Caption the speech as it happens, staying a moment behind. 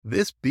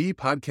This B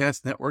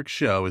Podcast Network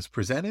show is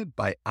presented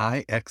by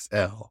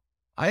IXL.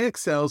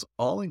 IXL's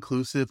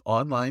all-inclusive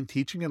online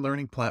teaching and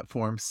learning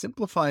platform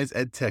simplifies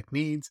edtech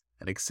needs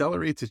and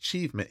accelerates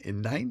achievement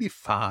in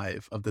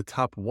 95 of the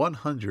top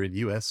 100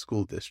 U.S.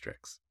 school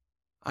districts.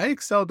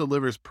 IXL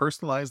delivers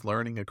personalized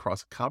learning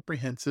across a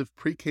comprehensive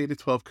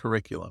pre-K-12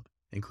 curriculum,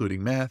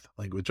 including math,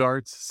 language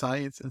arts,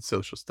 science, and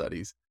social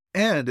studies,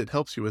 and it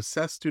helps you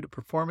assess student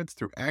performance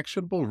through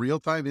actionable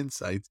real-time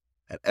insights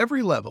at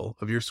every level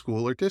of your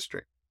school or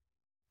district.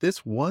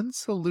 This one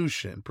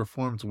solution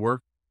performs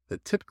work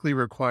that typically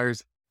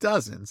requires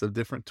dozens of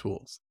different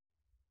tools.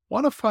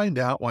 Want to find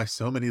out why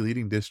so many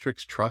leading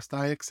districts trust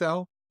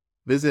IXL?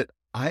 Visit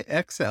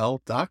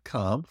IXL.com/BE.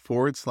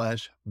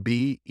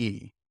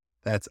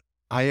 That's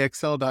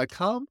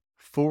IXL.com/BE.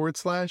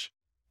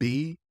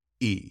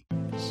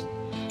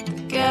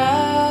 The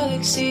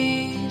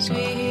galaxies we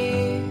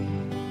hear,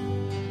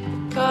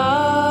 the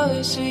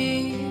colors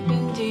we've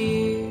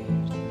endured.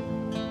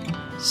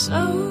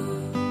 Slow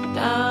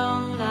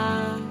down,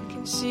 I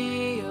can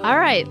see. All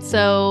right,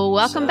 so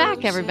welcome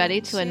back, everybody,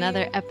 to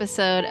another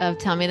episode of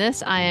Tell Me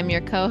This. I am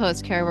your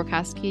co-host, Kara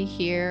Warkowski,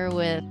 here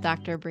with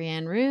Dr.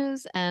 Brianne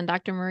Ruse and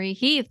Dr. Marie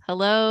Heath.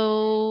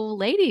 Hello,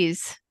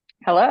 ladies.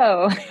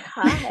 Hello.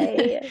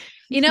 Hi.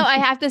 I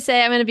have to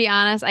say, I'm going to be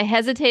honest, I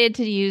hesitated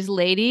to use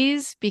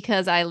ladies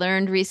because I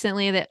learned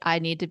recently that I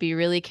need to be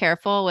really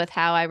careful with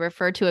how I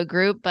refer to a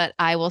group, but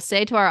I will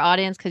say to our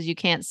audience, because you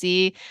can't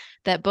see,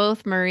 that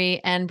both Marie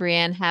and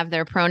Brianne have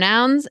their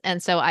pronouns.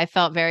 And so I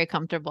felt very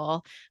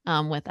comfortable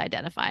with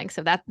identifying.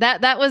 So that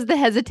was the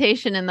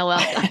hesitation in the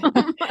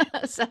welcome.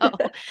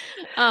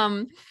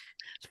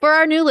 For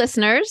our new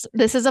listeners,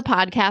 this is a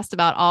podcast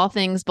about all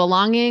things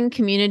belonging,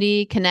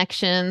 community,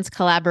 connections,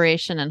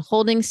 collaboration, and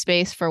holding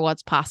space for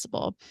what's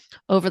possible.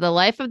 Over the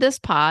life of this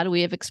pod,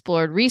 we have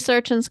explored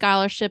research and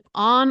scholarship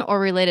on or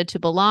related to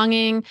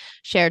belonging,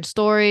 shared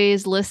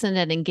stories, listened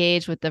and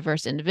engaged with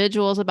diverse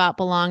individuals about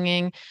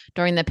belonging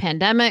during the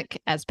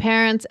pandemic, as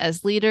parents,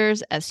 as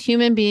leaders, as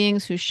human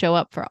beings who show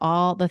up for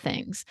all the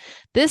things.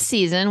 This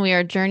season, we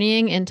are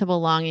journeying into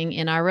belonging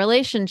in our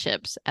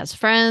relationships as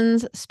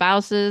friends,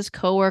 spouses,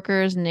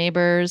 coworkers,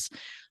 neighbors,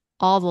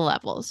 all the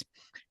levels.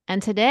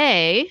 And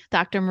today,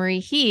 Dr. Marie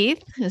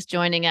Heath is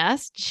joining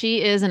us.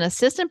 She is an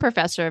assistant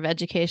professor of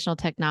educational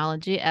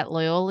technology at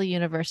Loyola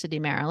University,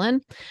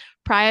 Maryland.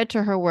 Prior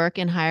to her work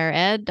in higher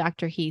ed,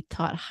 Dr. Heath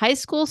taught high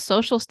school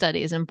social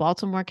studies in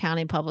Baltimore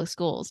County Public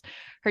Schools.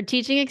 Her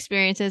teaching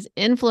experiences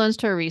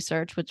influenced her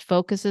research, which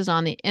focuses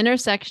on the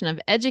intersection of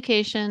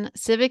education,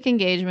 civic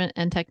engagement,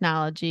 and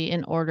technology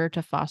in order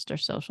to foster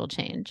social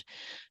change.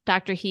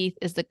 Dr. Heath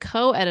is the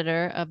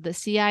co-editor of the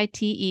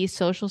CITE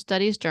Social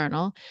Studies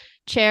Journal,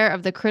 chair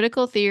of the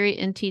Critical Theory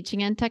in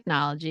Teaching and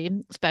Technology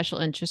Special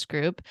Interest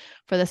Group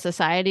for the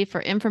Society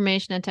for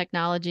Information and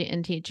Technology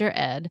in Teacher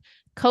Ed,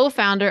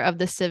 co-founder of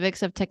the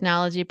Civics of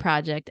Technology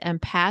Project,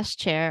 and past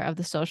chair of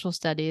the Social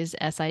Studies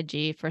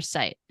SIG for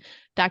SITE.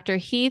 Dr.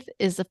 Heath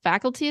is the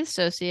faculty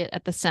associate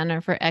at the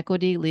Center for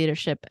Equity,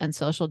 Leadership, and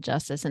Social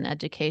Justice in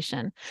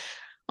Education.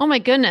 Oh my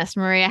goodness,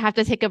 Marie, I have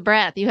to take a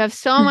breath. You have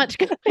so much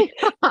going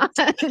on.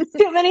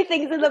 Too many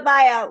things in the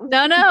bio.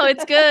 No,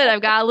 it's good.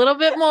 I've got a little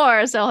bit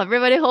more, so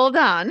everybody hold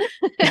on.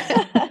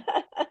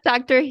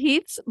 Dr.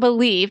 Heath's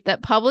belief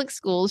that public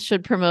schools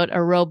should promote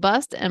a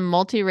robust and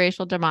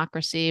multiracial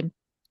democracy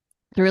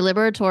through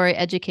liberatory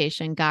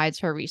education guides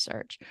her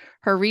research.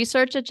 Her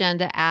research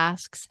agenda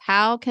asks,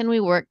 how can we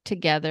work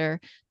toward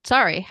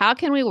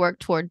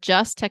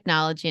just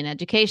technology and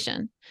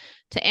education?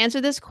 To answer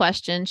this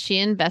question, she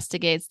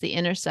investigates the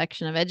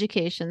intersection of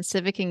education,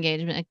 civic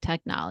engagement, and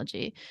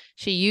technology.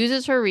 She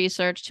uses her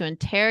research to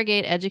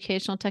interrogate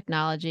educational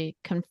technology,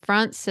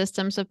 confront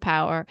systems of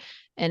power,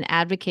 and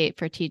advocate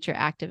for teacher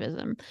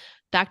activism.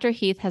 Dr.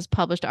 Heath has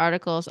published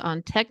articles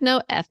on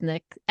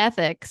techno-ethnic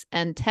ethics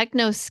and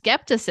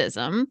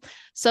techno-skepticism,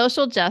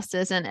 social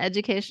justice, and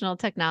educational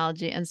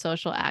technology and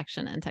social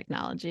action and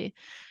technology.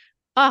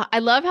 Oh, I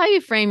love how you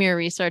frame your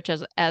research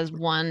as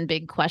one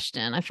big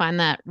question. I find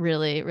that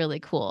really, really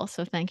cool.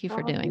 So thank you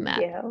for doing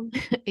that. You.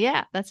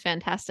 Yeah, that's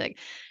fantastic.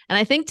 And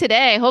I think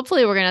today,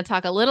 hopefully, we're going to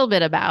talk a little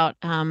bit about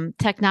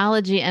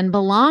technology and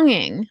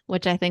belonging,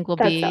 which I think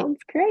That sounds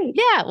great.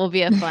 Yeah, will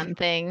be a fun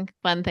thing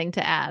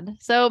to add.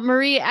 So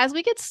Marie, as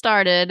we get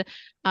started,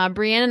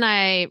 Brianne and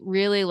I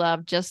really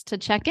love just to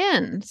check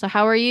in. So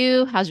how are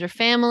you? How's your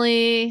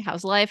family?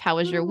 How's life? How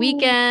was your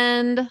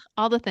weekend?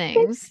 All the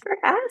things. Thanks for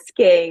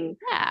asking.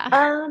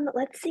 Yeah.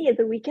 Let's see.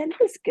 The weekend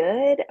was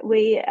good.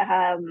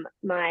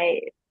 My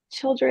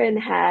children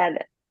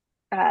had,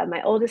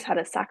 my oldest had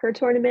a soccer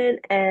tournament,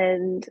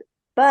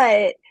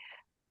 but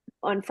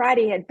on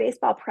Friday had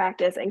baseball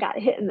practice and got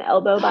hit in the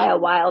elbow by a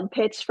wild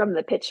pitch from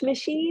the pitch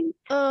machine.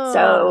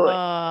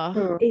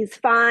 So he's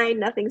fine.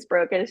 Nothing's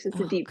broken. It's just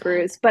a deep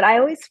bruise. But I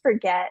always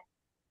forget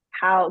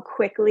how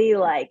quickly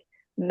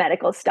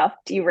medical stuff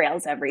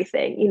derails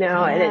everything,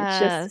 and it's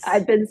just,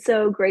 I've been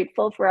so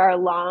grateful for our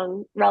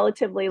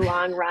relatively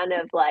long run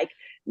of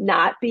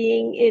not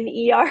being in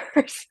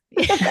ERs.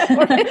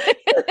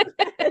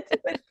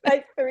 with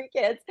my 3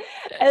 kids.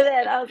 And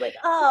then I was like,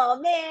 oh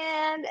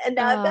man. And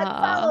now I've got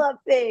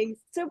follow-up things.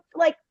 So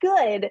like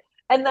good.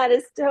 And that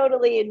is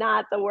totally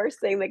not the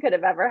worst thing that could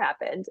have ever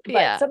happened. But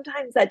Yeah.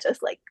 sometimes that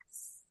just like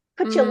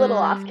puts you a little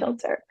off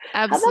kilter.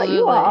 Absolutely. How about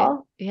you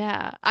all?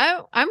 Yeah.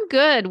 I'm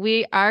good.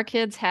 Our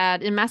kids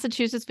had in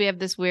Massachusetts, we have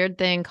this weird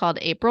thing called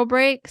April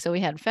break. So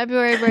we had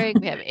February break,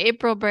 we have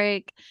April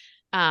break.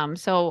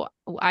 So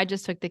I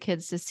just took the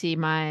kids to see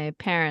my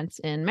parents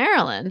in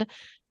Maryland.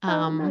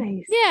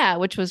 Nice. Yeah,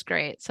 which was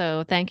great.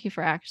 So thank you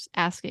for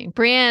asking.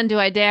 Brianne, do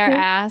I dare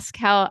ask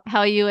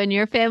how you and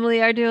your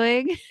family are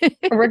doing?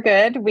 We're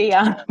good.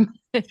 Well,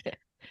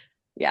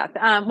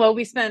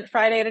 we spent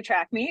Friday at a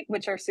track meet,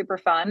 which are super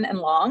fun and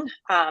long,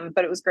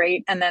 but it was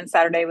great. And then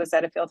Saturday was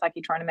at a field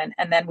hockey tournament.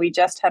 And then we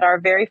just had our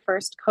very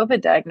first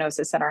COVID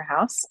diagnosis in our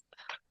house.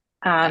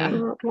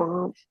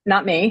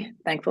 Not me,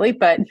 thankfully,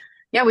 but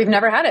yeah, we've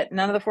never had it.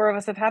 None of the 4 of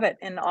us have had it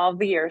in all of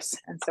the years.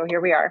 And so here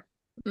we are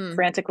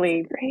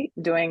frantically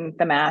doing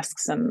the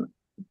masks and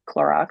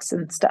Clorox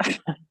and stuff.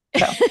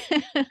 So.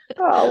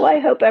 Oh, I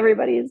hope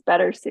everybody is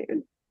better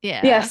soon.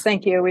 Yeah. Yes,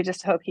 thank you. We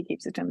just hope he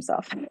keeps it to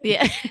himself.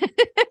 Yeah.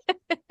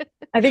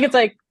 I think it's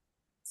like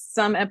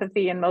some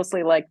empathy and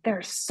mostly like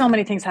there's so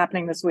many things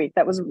happening this week.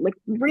 That was like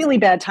really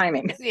bad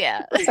timing.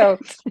 Yeah. So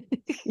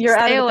you're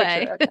out of the away.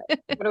 picture.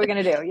 Okay. What are we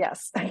going to do?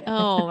 Yes.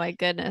 Oh my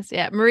goodness.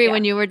 Yeah. Marie,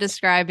 when you were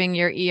describing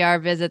your ER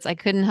visits, I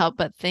couldn't help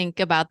but think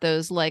about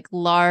those like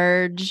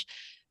large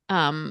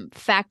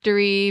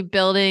factory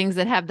buildings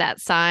that have that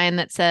sign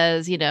that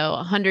says,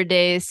 100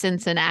 days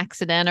since an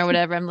accident or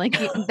whatever. I'm like,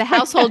 the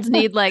households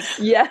need like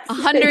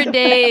 100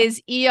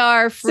 days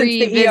ER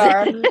free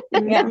visit.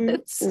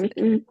 So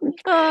you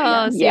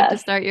have to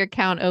start your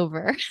count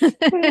over.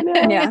 I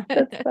know. Yeah,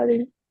 that's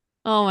funny.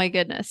 Oh my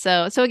goodness.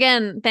 So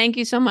again, thank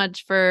you so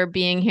much for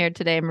being here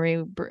today, Marie.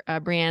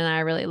 Brianne and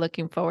I are really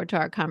looking forward to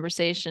our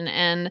conversation.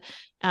 And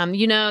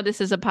this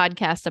is a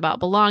podcast about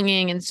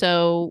belonging. And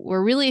so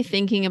we're really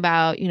thinking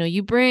about,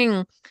 you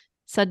bring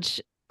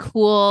such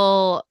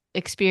cool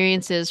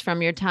experiences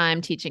from your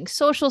time teaching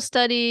social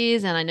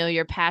studies. And I know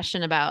you're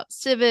passionate about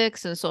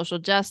civics and social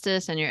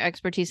justice and your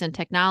expertise in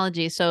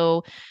technology.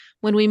 So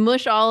when we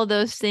mush all of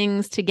those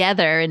things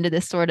together into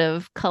this sort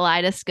of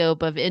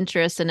kaleidoscope of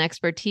interests and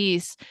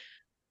expertise,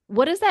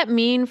 what does that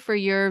mean for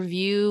your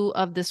view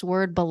of this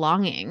word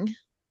belonging?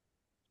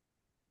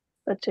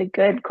 Such a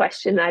good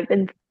question. I've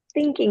been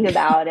thinking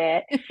about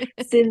it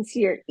since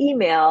your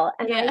email.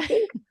 And I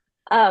think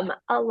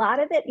a lot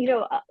of it,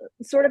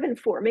 sort of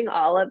informing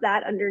all of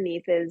that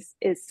underneath is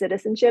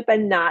citizenship,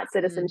 and not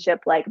citizenship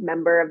like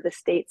member of the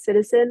state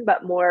citizen,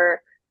 but more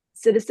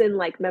citizen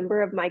like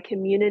member of my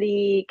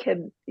community.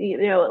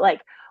 Like,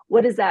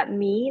 what does that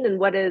mean? And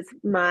what is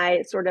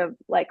my sort of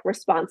like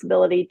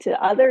responsibility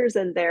to others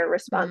and their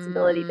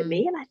responsibility to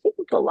me? And I think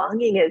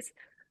belonging is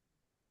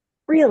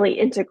really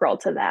integral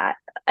to that.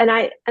 And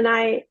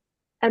I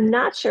am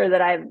not sure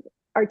that I've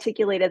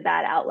articulated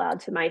that out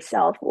loud to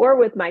myself or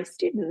with my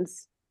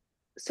students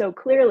so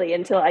clearly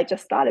until I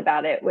just thought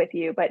about it with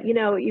you. But,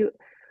 you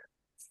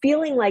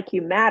feeling like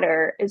you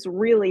matter is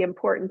really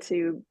important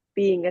to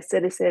being a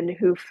citizen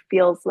who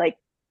feels like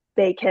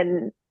they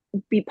can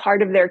be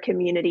part of their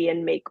community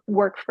and make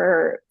work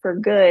for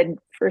good,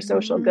 for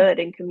social good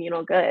and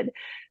communal good.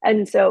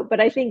 And so, but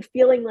I think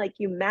feeling like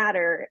you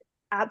matter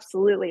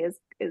absolutely is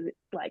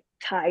like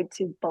tied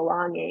to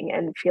belonging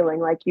and feeling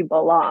like you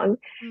belong.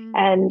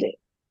 And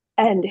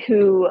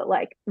who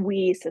like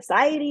we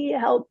society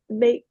help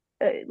make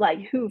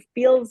like who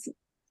feels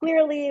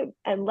clearly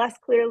and less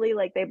clearly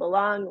like they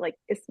belong, like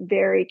it's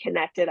very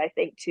connected, I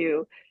think,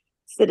 to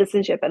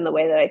citizenship and the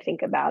way that I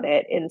think about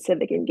it in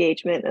civic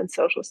engagement and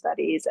social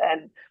studies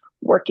and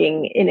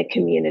working in a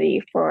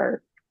community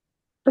for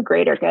the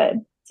greater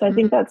good. So I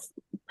think that's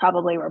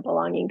probably where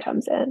belonging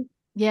comes in.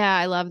 Yeah,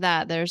 I love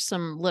that. There's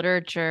some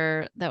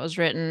literature that was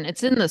written.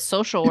 It's in the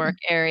social work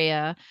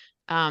area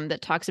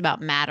that talks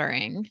about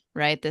mattering,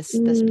 right? This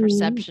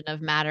perception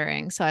of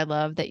mattering. So I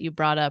love that you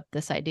brought up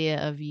this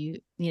idea of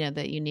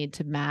that you need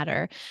to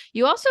matter.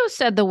 You also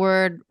said the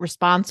word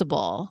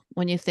responsible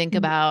when you think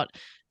about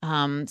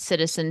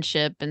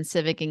citizenship and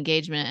civic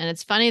engagement. And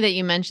it's funny that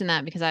you mentioned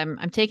that because I'm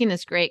taking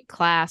this great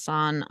class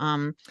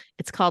on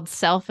it's called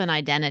Self and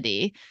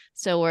Identity.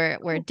 So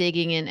we're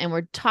digging in and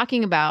we're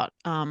talking about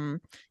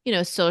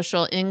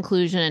social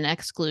inclusion and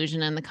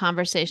exclusion. And the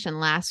conversation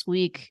last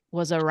week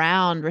was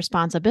around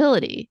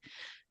responsibility.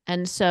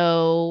 And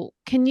so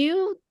can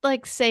you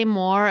like say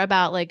more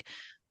about like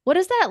what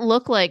does that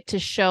look like to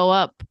show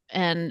up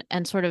and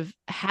sort of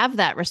have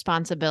that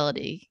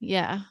responsibility?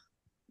 Yeah,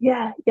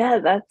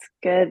 that's a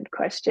good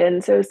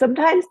question. So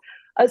sometimes,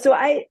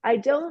 I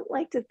don't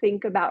like to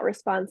think about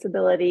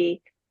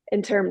responsibility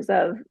in terms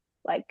of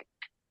like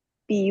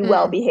be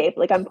well behaved,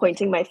 like I'm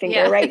pointing my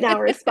finger right now,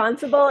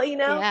 responsible,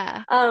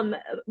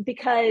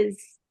 because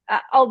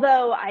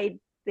although I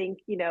think,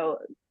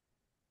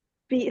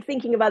 be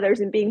thinking of others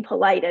and being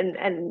polite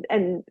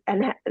and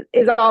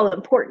is all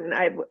important.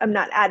 I'm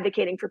not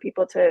advocating for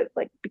people to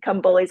like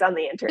become bullies on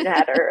the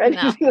internet or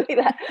anything like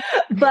that.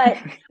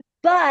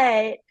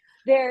 But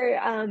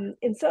there,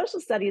 in social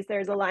studies,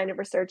 there's a line of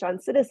research on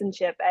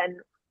citizenship, and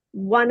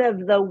one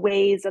of the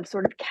ways of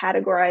sort of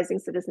categorizing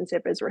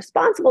citizenship is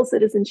responsible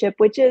citizenship,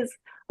 which is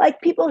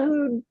like people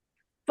who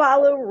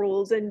follow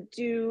rules and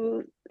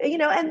do,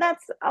 and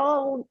that's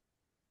all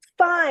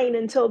fine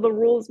until the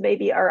rules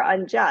maybe are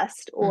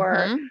unjust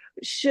or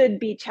should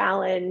be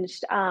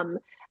challenged.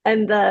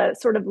 And the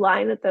sort of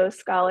line that those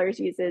scholars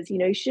use is,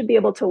 you should be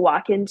able to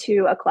walk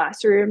into a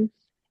classroom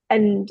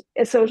and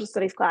a social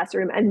studies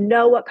classroom and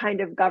know what kind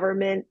of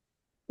government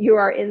you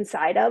are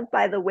inside of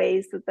by the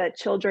ways that the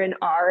children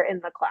are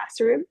in the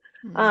classroom.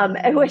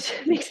 And which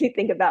makes me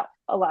think about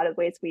a lot of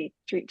ways we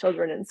treat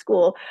children in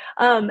school.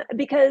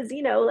 Because,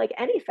 like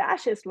any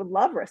fascist would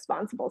love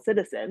responsible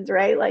citizens,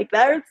 right? Like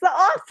that's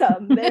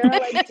awesome. They're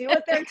like, do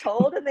what they're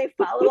told and they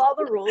follow all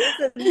the rules,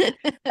 and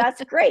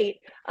that's great.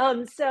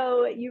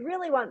 So you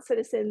really want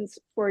citizens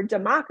for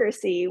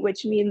democracy,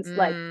 which means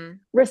like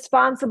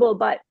responsible,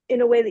 but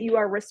in a way that you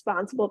are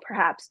responsible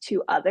perhaps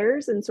to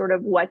others, and sort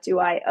of what do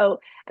I owe?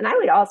 And I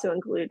would also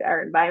include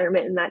our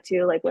environment in that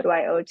too. Like, what do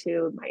I owe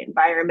to my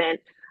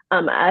environment?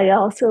 I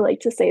also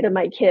like to say to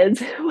my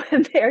kids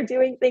when they're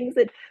doing things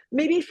that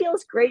maybe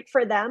feels great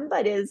for them,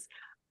 but is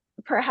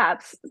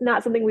perhaps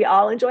not something we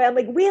all enjoy. I'm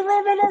like, we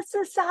live in a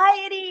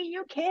society.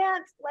 You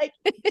can't like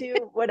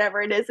do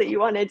whatever it is that you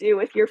want to do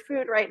with your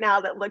food right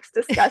now that looks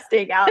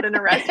disgusting out in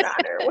a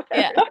restaurant or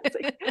whatever.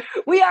 Like,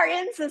 we are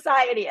in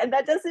society, and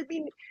that doesn't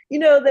mean,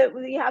 that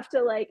we have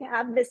to like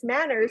have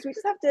mismanners. We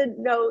just have to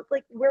know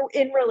like we're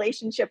in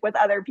relationship with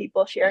other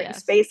people, sharing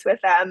space with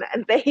them,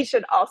 and they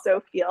should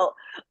also feel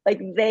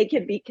like they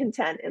can be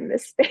content in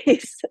this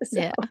space. So.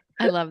 Yeah,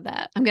 I love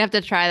that. I'm gonna have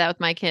to try that with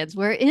my kids.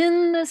 We're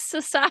in this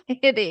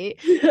society.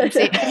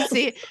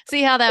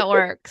 See how that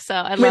works.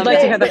 So We'd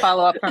like to hear the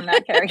follow-up from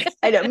that, Carrie.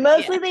 I know.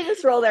 Mostly they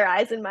just roll their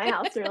eyes in my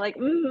house. They're like,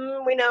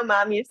 we know,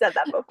 Mom, you've said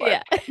that before.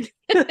 Yeah.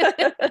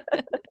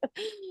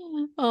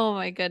 Oh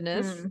my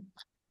goodness.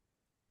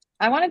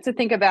 I wanted to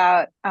think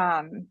about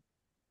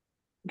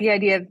the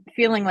idea of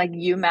feeling like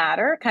you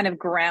matter kind of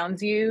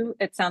grounds you.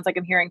 It sounds like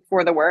I'm hearing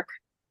for the work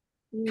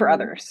for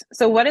others.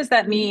 So what does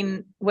that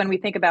mean when we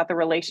think about the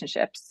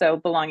relationships? So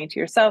belonging to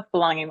yourself,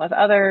 belonging with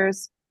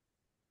others.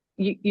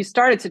 You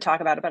started to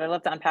talk about it, but I'd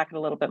love to unpack it a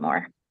little bit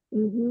more.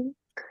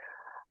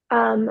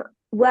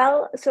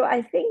 Well, so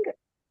I think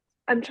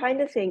I'm trying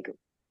to think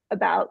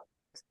about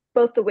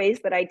both the ways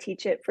that I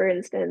teach it, for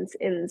instance,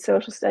 in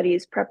social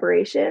studies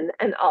preparation,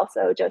 and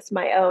also just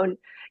my own,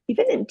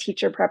 even in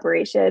teacher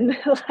preparation,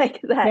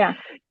 like that,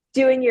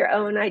 doing your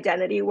own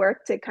identity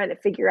work to kind of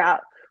figure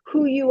out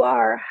who you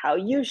are, how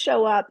you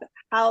show up,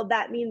 how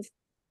that means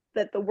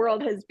that the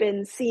world has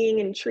been seeing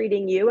and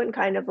treating you, and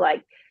kind of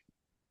like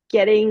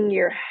getting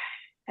your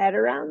head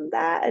around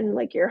that and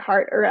like your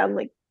heart around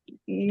like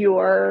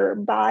your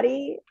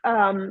body.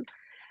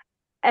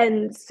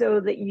 And so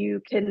that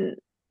you can,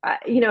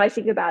 I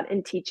think about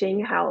in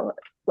teaching how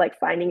like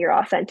finding your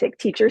authentic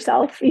teacher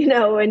self,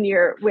 and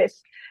you're with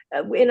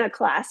in a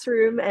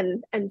classroom,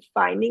 and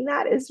finding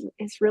that is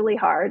really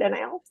hard. And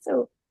I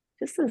also,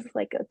 this is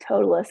like a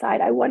total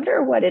aside, I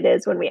wonder what it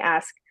is when we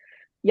ask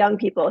young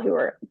people who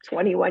are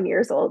 21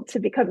 years old to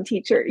become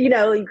teacher. You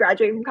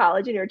graduate from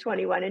college and you're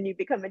 21 and you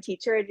become a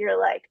teacher, and you're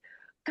like,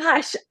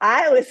 gosh,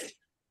 I was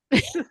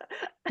there's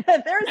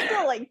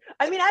still like,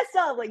 I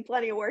still have like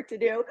plenty of work to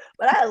do,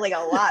 but I have like a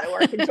lot of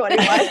work in 21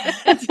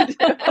 to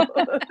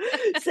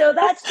do. So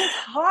that's just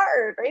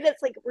hard, right?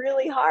 It's like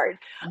really hard.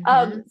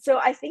 So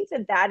I think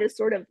that is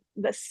sort of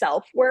the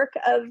self work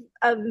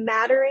of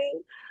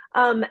mattering.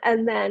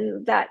 And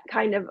then that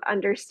kind of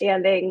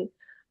understanding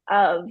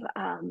of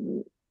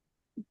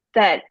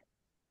that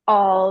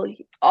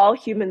all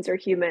humans are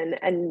human,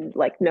 and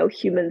like no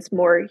human's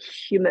more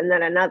human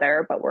than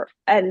another, but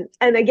and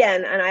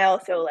I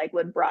also like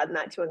would broaden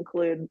that to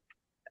include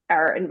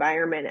our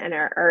environment and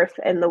our earth,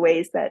 and the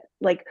ways that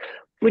like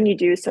when you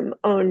do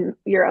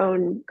your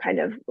own kind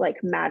of like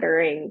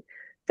mattering,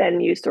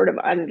 then you sort of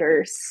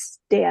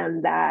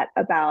understand that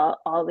about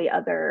all the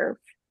other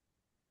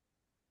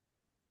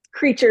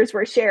creatures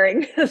we're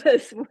sharing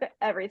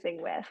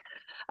everything with.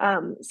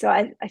 So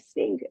I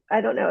think, I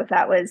don't know if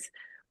that was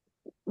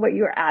what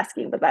you were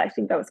asking, but I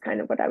think that was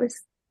kind of what I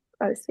was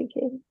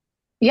thinking.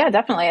 Yeah,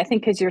 definitely. I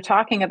think because you're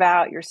talking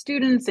about your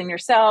students and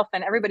yourself,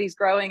 and everybody's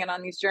growing and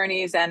on these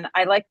journeys. And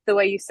I like the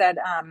way you said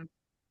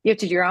you have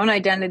to do your own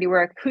identity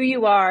work, who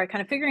you are,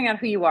 kind of figuring out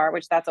who you are,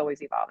 which that's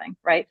always evolving,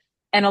 right?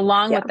 And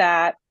along with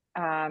that,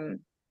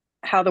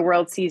 how the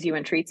world sees you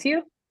and treats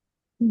you.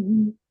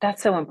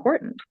 That's so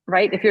important,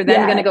 right? If you're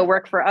then going to go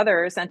work for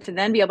others, and to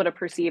then be able to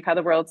perceive how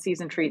the world sees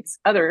and treats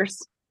others,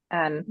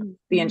 and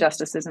the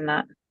injustices in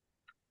that.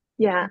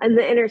 Yeah, and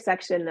the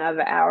intersection of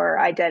our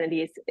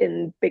identities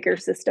in bigger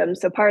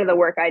systems. So part of the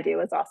work I do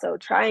is also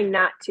trying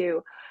not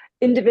to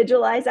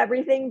individualize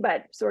everything,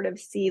 but sort of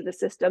see the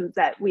systems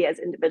that we as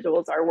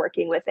individuals are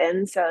working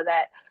within, so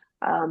that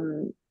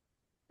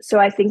so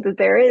I think that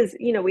there is,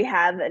 we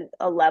have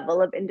a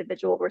level of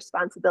individual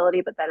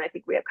responsibility, but then I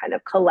think we have kind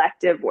of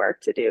collective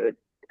work to do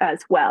as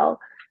well.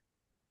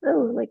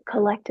 Oh, like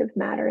collective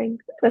mattering.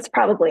 That's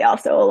probably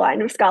also a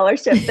line of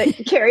scholarship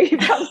that Carrie you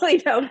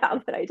probably know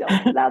about, but I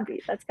don't.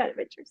 That's kind of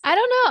interesting. I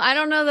don't know. I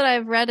don't know that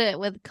I've read it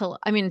with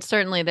I mean,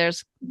 certainly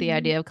there's the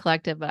idea of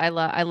collective, but I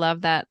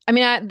love that. I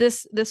mean,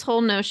 this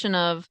whole notion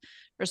of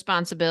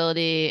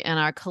responsibility and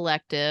our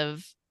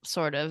collective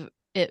sort of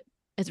it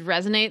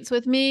resonates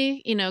with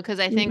me, because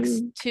I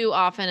think too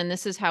often, and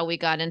this is how we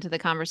got into the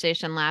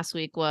conversation last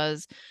week,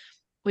 was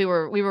we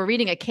were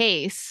reading a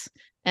case,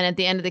 and at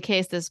the end of the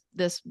case,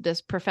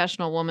 this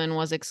professional woman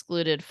was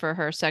excluded for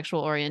her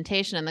sexual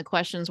orientation, and the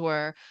questions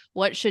were,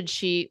 what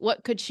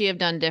could she have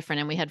done different?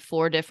 And we had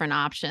 4 different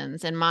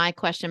options. And my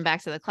question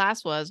back to the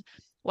class was,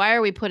 why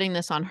are we putting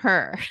this on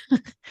her?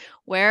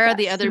 Where are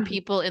the other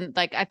people in,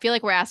 like, I feel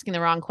like we're asking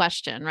the wrong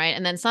question, right?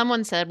 And then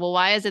someone said, well,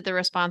 why is it the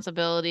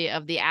responsibility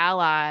of the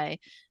ally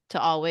to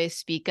always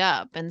speak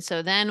up? And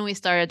so then we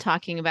started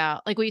talking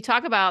about, like, we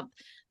talk about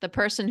the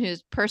person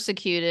who's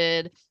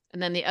persecuted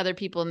and then the other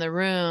people in the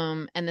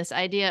room, and this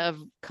idea of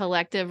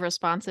collective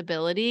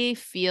responsibility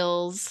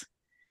feels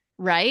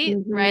right,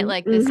 right?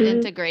 Like this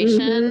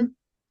integration.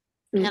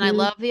 And I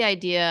love the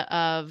idea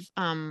of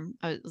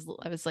I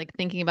was like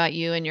thinking about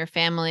you and your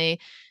family.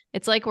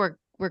 It's like we're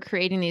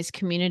creating these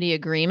community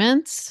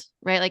agreements,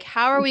 right? Like,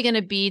 how are we going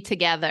to be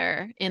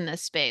together in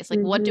this space?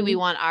 Like, what do we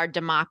want our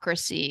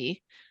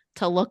democracy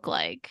to look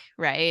like,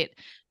 right?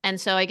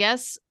 And so I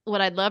guess what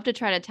I'd love to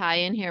try to tie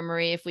in here,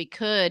 Marie, if we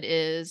could,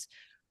 is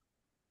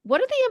what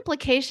are the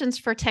implications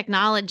for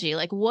technology?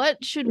 Like,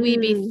 what should we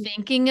be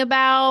thinking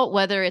about,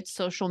 whether it's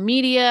social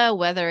media,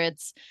 whether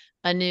it's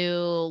a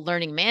new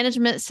learning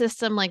management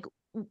system? Like,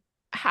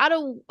 how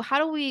do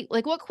we,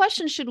 like, what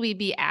questions should we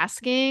be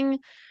asking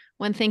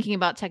when thinking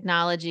about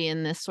technology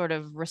in this sort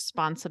of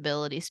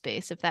responsibility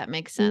space, if that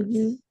makes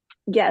sense?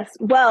 Yes.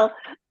 Well,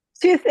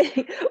 2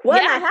 things. One,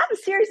 I have a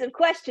series of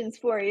questions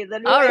for you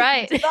that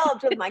I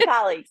developed with my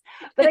colleagues.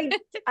 But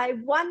I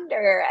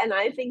wonder, and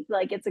I think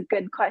like it's a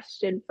good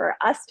question for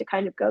us to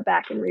kind of go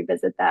back and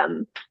revisit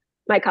them,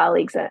 my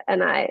colleagues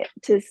and I,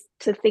 to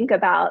think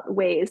about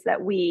ways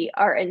that we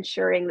are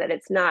ensuring that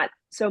it's not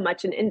so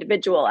much an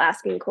individual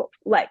asking,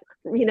 like,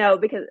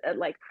 because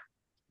like,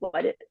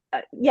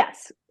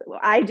 yes,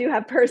 I do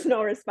have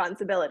personal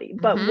responsibility,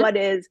 but what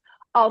is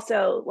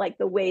also like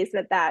the ways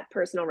that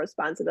personal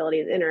responsibility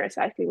is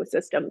intersecting with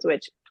systems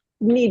which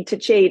need to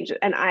change.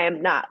 And I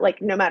am not,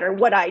 like, no matter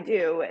what I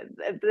do,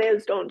 if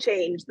those don't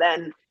change,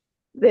 then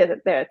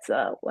that's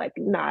like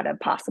not a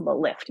possible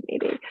lift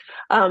maybe.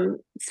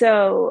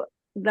 So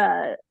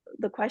the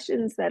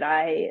questions that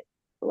I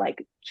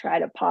like try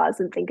to pause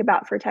and think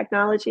about for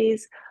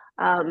technologies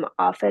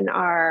often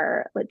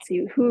are, let's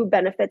see, who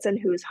benefits and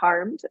who's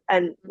harmed,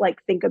 and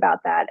like think about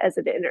that as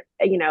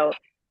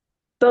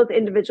both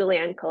individually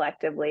and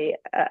collectively.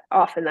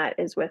 Often that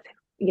is with,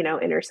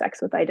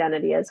 intersects with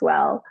identity as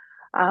well.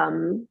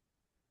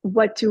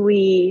 What do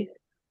we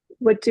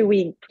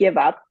give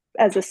up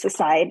as a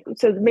society?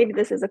 So maybe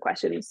this is a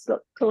question. So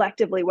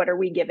collectively, what are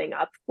we giving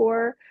up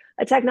for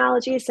a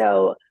technology?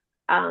 So,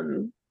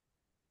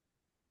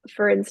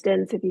 for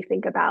instance, if you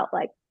think about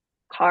like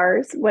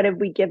cars, what have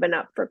we given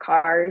up for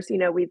cars?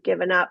 We've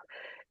given up,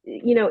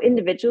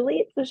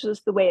 individually, it's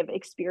just the way of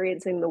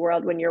experiencing the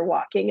world. When you're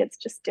walking, it's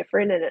just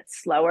different and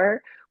it's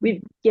slower.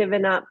 We've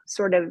given up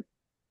sort of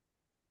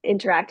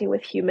interacting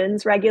with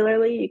humans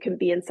regularly. You can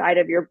be inside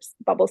of your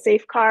bubble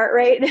safe car,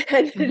 right?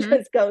 And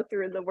just go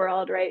through the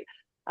world, right?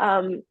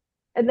 And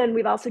then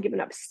we've also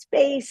given up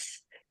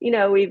space.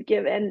 We've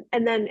given,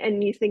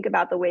 and you think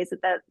about the ways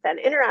that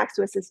interacts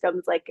with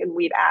systems, like, and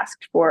we've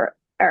asked for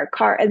our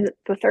car. And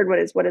the third one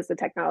is, what does the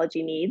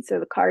technology need? So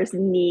the cars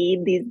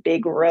need these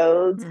big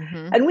roads,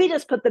 and we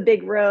just put the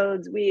big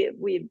roads,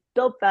 we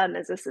built them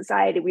as a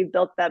society. We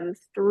built them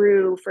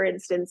through, for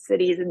instance,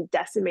 cities, and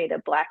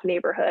decimated Black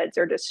neighborhoods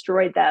or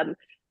destroyed them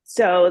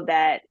so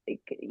that,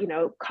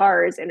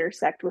 cars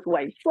intersect with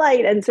white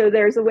flight. And so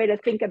there's a way to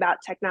think about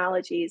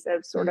technologies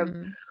of sort of,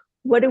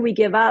 what do we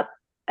give up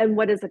and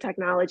what does the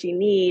technology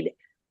need?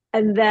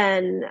 And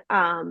then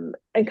and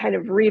kind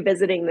of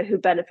revisiting the who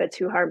benefits,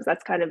 who harms.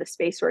 That's kind of a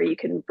space where you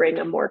can bring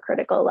a more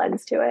critical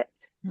lens to it.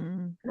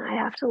 And I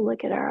have to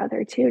look at our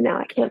other 2 now.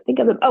 I can't think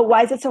of them. Oh,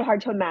 why is it so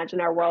hard to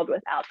imagine our world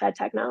without that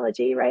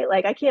technology, right?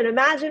 Like, I can't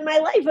imagine my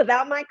life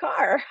without my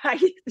car.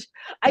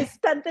 I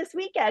spent this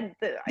weekend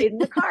in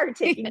the car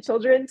taking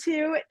children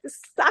to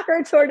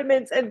soccer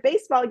tournaments and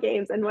baseball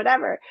games and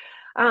whatever.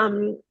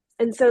 And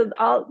so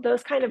all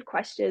those kind of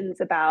questions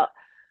about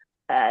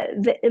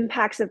the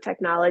impacts of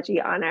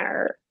technology on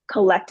our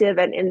collective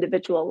and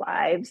individual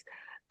lives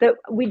that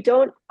we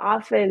don't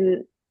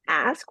often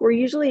ask. We're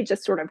usually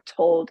just sort of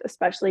told,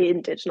 especially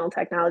in digital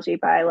technology,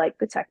 by like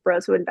the tech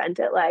bros who invent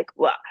it, like,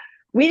 well,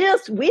 we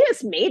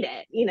just made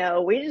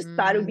it, we just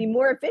thought it would be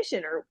more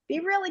efficient or be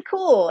really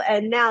cool,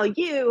 and now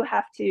you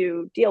have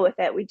to deal with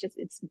it.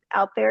 It's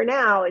out there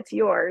now, it's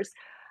yours.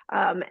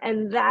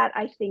 And that,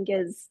 I think,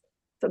 is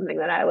something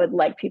that I would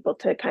like people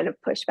to kind of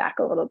push back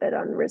a little bit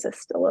on,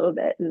 resist a little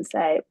bit, and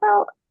say,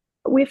 well,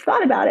 we've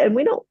thought about it, and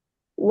we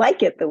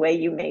like it the way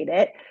you made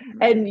it.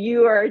 And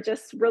you are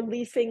just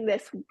releasing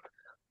this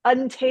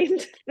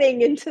untamed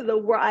thing into the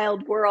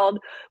wild world,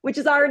 which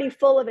is already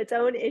full of its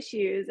own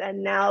issues.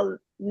 And now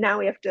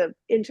we have to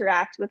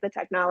interact with the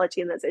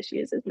technology, and those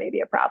issues is maybe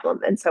a problem.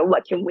 And so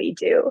what can we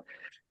do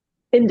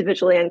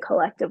individually and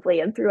collectively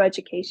and through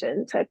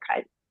education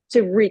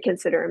to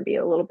reconsider and be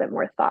a little bit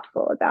more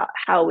thoughtful about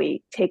how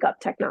we take up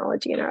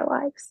technology in our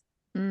lives?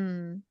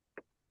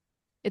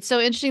 It's so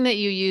interesting that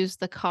you use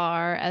the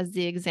car as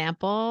the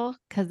example,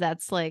 because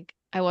that's like,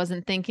 I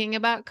wasn't thinking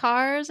about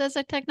cars as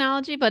a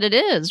technology, but it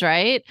is,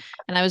 right?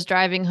 And I was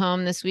driving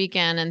home this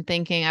weekend and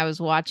thinking, I was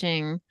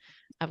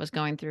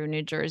going through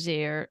New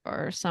Jersey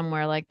or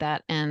somewhere like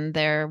that, and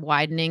they're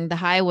widening the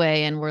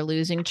highway and we're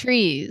losing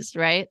trees,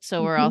 right?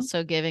 So we're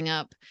also giving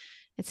up.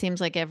 It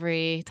seems like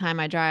every time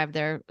I drive,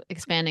 they're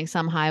expanding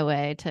some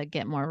highway to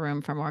get more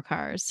room for more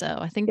cars. So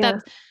I think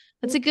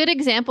that's a good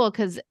example,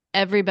 because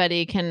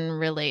everybody can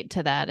relate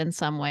to that in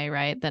some way,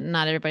 right? That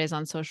not everybody's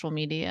on social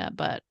media,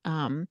 but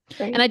and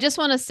I just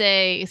want to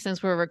say,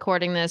 since we're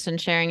recording this and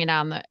sharing it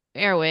out on the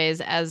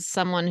airways, as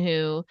someone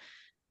who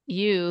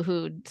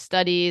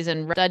studies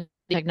and studies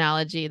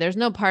technology, there's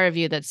no part of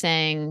you that's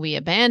saying we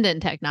abandon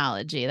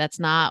technology. That's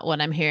not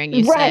what I'm hearing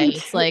you say.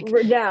 It's like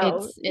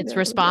it's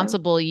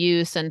responsible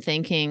use and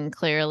thinking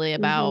clearly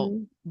about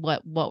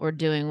what we're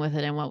doing with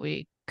it and what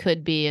we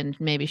could be and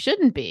maybe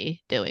shouldn't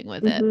be doing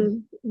with it.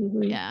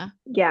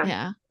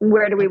 Yeah.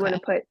 Where do we want to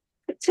put,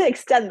 to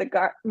extend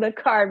the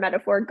car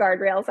metaphor,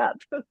 guardrails up?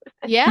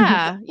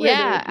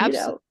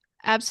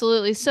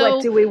 Absolutely. So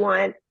what do we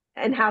want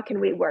and how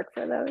can we work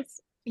for those?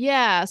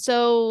 Yeah.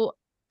 So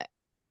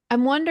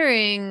I'm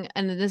wondering,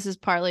 and this is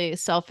partly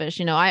selfish,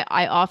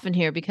 I often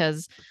hear,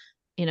 because,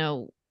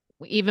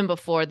 even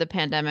before the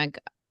pandemic,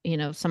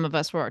 some of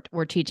us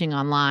were teaching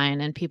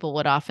online, and people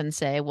would often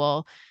say,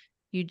 well,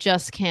 you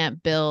just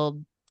can't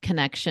build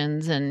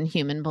connections and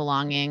human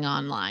belonging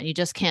online. You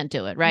just can't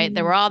do it, right?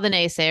 There were all the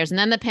naysayers, and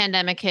then the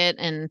pandemic hit,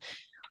 and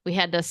we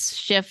had to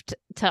shift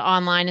to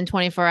online in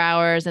 24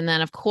 hours. And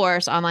then, of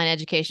course, online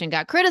education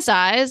got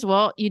criticized.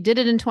 Well, you did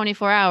it in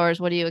 24 hours.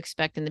 What do you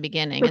expect in the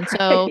beginning? And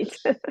so,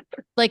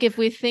 like, if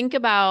we think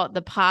about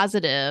the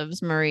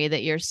positives, Marie,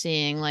 that you're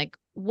seeing, like,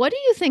 what do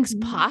you think's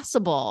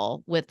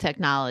possible with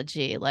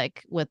technology,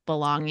 like with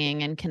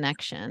belonging and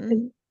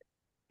connection?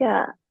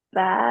 Yeah,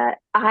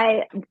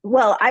 I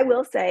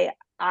will say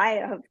I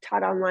have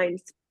taught online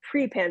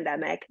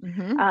pre-pandemic,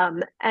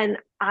 and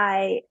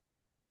I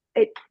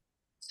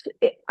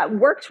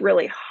worked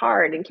really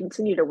hard and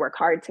continue to work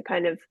hard to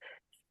kind of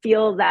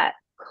feel that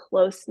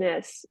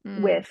closeness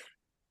with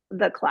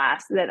the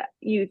class that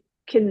you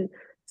can.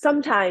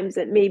 Sometimes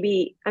it may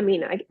be,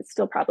 it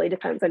still probably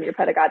depends on your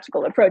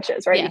pedagogical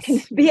approaches, right? Yes. You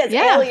can be as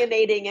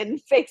alienating and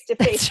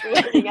face-to-face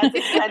learning as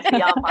it can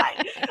be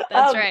online.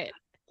 That's right.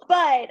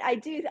 But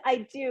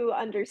I do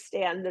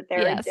understand that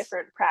there are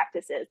different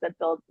practices that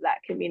build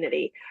that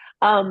community.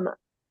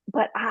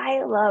 But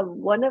I love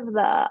one of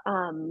the,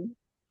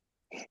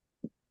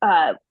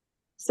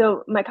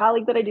 so my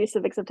colleague that I do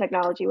civics of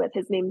technology with,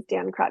 his name's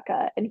Dan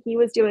Krutka, and he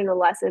was doing a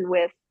lesson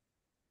with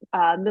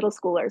middle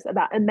schoolers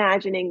about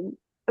imagining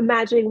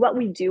what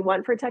we do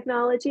want for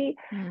technology.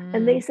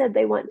 And they said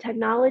they want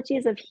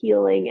technologies of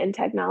healing and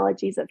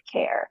technologies of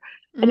care.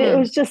 And it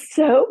was just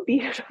so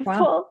beautiful.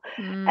 Wow.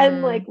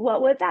 And like,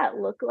 what would that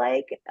look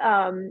like?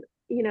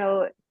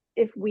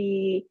 If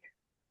we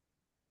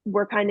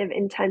were kind of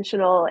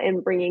intentional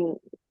in bringing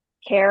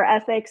care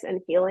ethics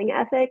and healing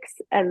ethics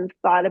and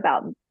thought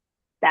about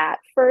that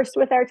first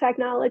with our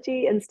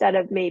technology, instead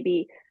of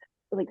maybe,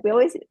 like, we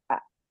always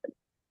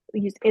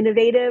use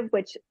innovative,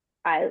 which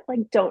I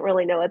don't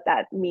really know what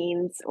that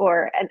means,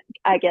 and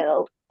I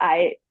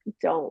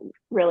don't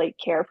really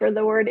care for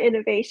the word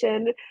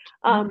innovation.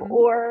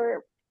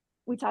 Or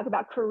we talk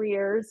about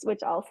careers,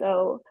 which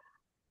also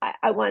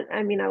I want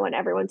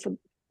everyone to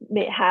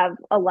have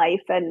a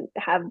life and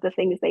have the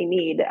things they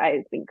need.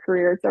 I think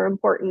careers are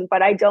important,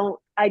 but I don't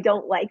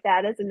like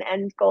that as an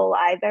end goal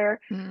either.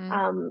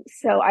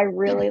 So I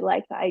really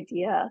like the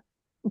idea,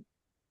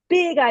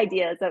 big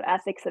ideas of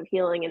ethics of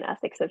healing and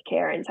ethics of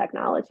care and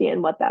technology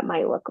and what that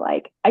might look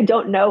like. I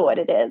don't know what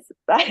it is,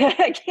 but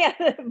I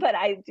can't, but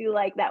I do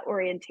like that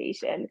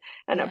orientation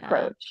and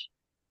approach.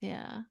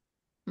 Yeah.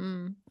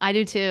 I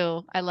do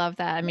too. I love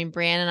that. I mean,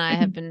 Brianne and I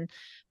have been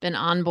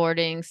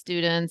onboarding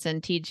students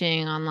and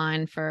teaching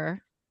online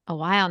for a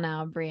while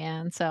now,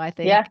 Brianne. So I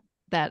think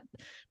that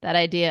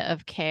idea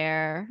of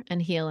care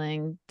and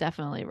healing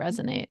definitely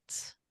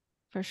resonates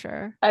for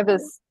sure.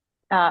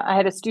 I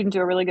had a student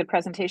do a really good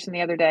presentation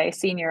the other day,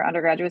 senior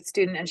undergraduate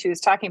student, and she was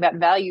talking about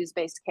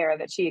values-based care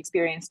that she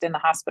experienced in the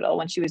hospital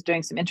when she was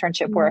doing some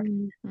internship work.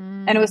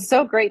 And it was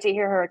so great to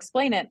hear her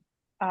explain it,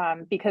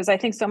 because I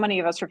think so many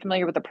of us are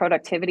familiar with the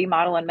productivity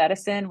model in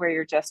medicine, where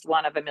you're just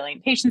one of a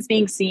million patients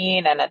being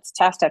seen and it's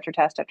test after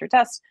test after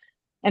test.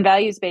 And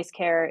values-based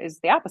care is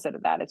the opposite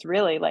of that. It's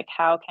really like,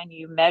 how can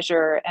you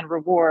measure and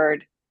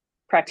reward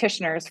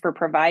practitioners for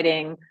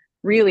providing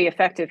really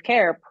effective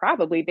care,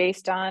 probably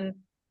based on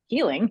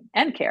healing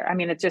and care. I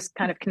mean, it just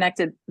kind of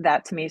connected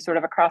that to me sort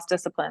of across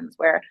disciplines,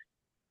 where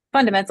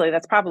fundamentally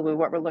that's probably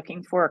what we're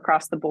looking for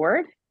across the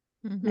board.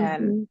 Mm-hmm.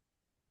 And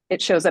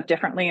it shows up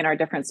differently in our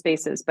different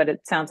spaces, but it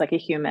sounds like a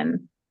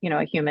human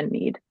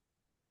need.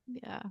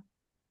 Yeah.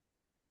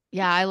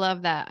 Yeah, I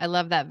love that. I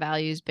love that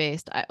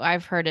values-based.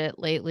 I've heard it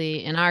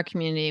lately in our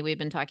community. We've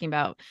been talking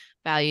about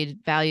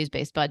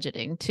values-based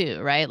budgeting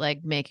too, right?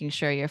 Like making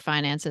sure your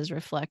finances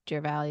reflect your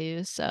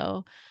values.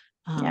 So,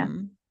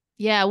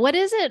 yeah. What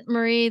is it,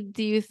 Marie,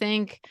 do you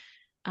think,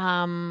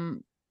 I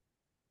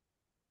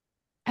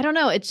don't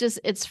know.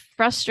 It's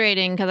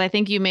frustrating because I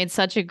think you made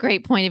such a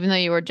great point, even though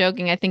you were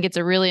joking. I think it's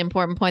a really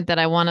important point that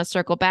I want to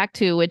circle back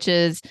to, which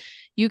is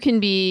you can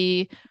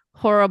be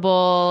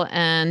horrible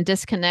and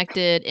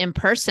disconnected in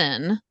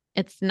person.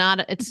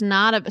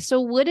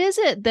 So what is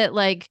it that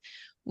like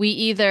we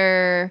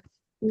either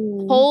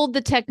hold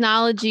the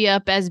technology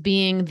up as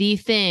being the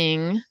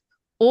thing,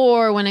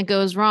 or when it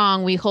goes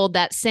wrong, we hold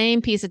that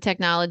same piece of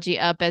technology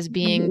up as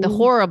being the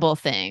horrible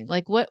thing?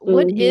 Like what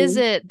is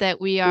it that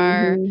we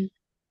are,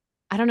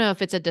 I don't know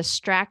if it's a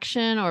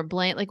distraction or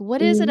blame, like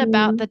what is it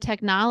about the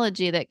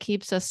technology that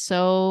keeps us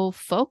so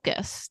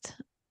focused?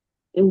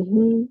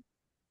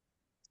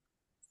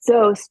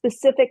 So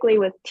specifically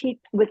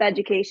with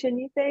education,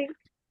 you think?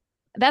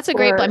 That's a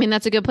great, I mean,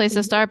 that's a good place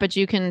to start, but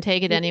you can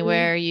take it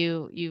anywhere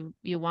you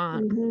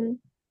want.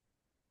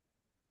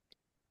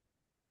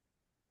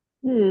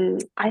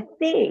 I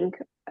think,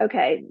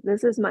 okay,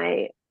 this is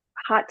my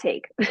hot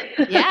take.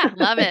 Yeah,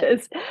 love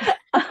it.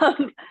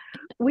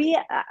 We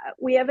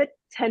have a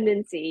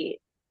tendency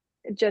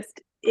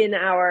just in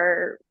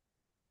our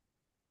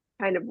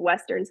kind of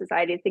Western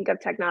society to think of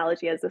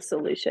technology as a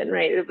solution,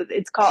 right?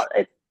 It's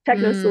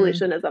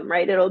techno-solutionism,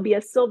 right? It'll be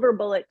a silver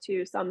bullet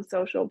to some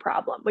social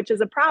problem, which is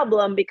a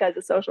problem because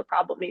a social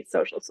problem needs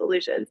social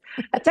solutions.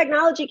 A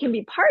technology can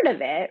be part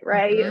of it,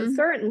 right?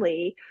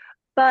 Certainly,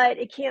 but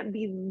it can't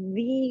be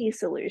the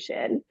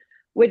solution,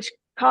 which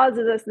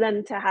causes us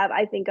then to have,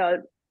 I think,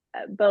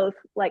 both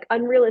like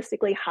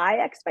unrealistically high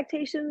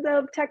expectations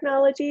of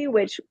technology,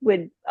 which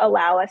would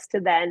allow us to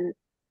then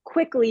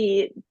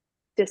quickly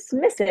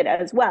dismiss it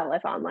as well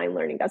if online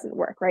learning doesn't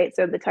work, right?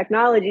 So the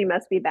technology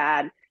must be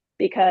bad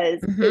because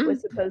it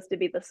was supposed to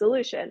be the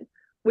solution,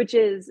 which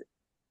is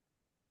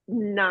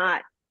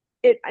not,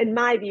 in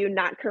my view,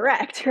 not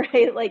correct,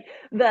 right? Like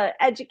the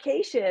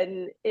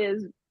education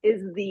is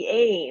the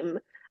aim,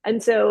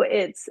 and so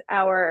it's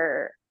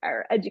our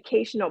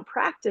educational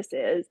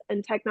practices,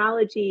 and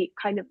technology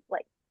kind of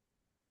like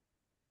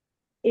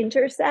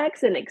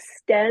intersects and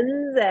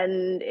extends,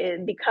 and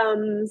it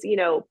becomes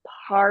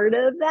part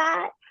of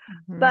that.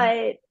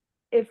 But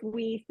if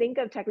we think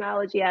of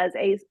technology as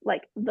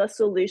the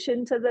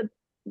solution to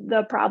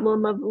the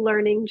problem of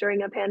learning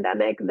during a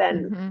pandemic,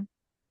 then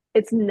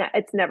it's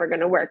never going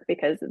to work,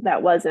 because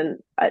that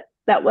wasn't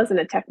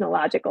a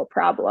technological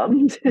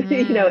problem.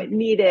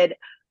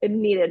 It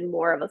needed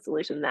more of a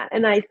solution than that.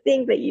 And I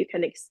think that you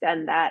can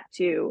extend that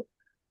to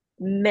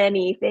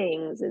many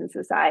things in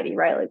society,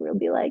 right? Like we'll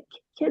be like,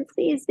 kids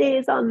these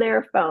days on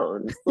their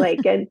phones,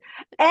 like, and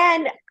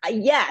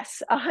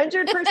yes,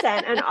 100%.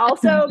 And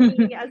also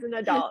me as an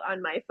adult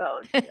on my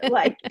phone,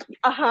 like,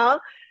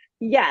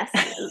 yes.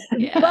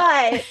 Yeah.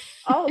 But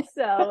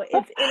also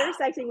it's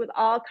intersecting with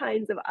all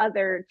kinds of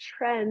other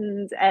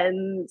trends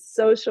and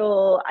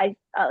social, I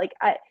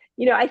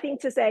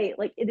think to say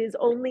like it is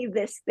only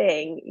this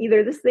thing,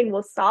 either this thing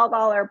will solve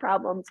all our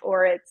problems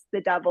or it's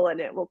the devil and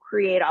it will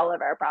create all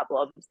of our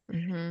problems.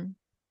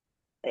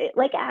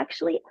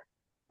 Actually,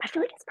 I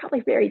feel like it's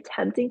probably very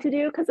tempting to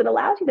do, because it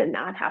allows you to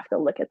not have to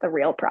look at the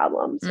real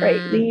problems,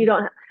 right? You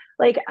don't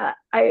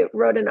I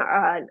wrote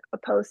a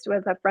post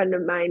with a friend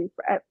of mine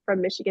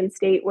from Michigan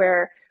State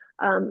where,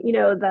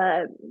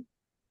 the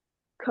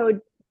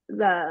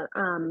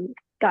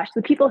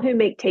people who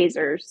make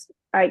tasers,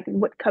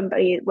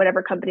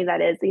 whatever company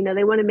that is,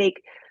 they want to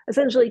make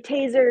essentially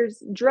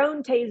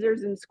drone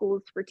tasers in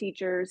schools for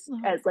teachers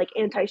as like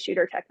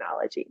anti-shooter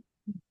technology.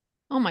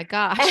 Oh my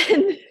gosh.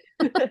 And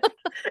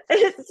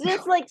it's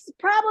just like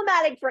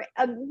problematic for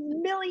a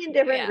million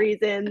different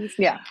reasons.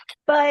 Yeah.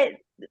 But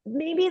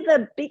maybe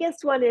the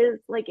biggest one is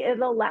like it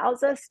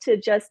allows us to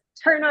just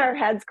turn our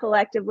heads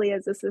collectively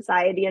as a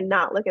society and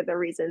not look at the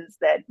reasons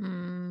that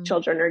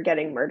children are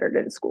getting murdered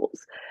in schools.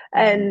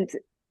 And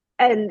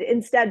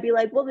instead be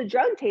like, well, the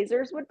drone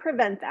tasers would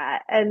prevent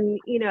that. And,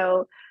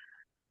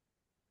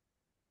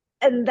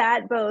 and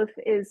that both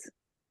is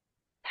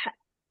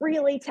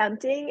really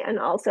tempting, and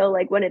also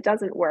like when it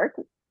doesn't work,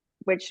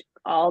 which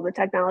all the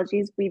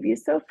technologies we've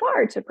used so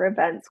far to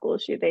prevent school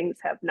shootings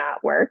have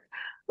not worked,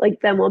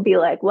 like then we'll be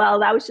like, well,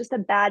 that was just a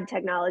bad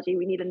technology.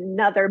 We need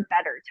another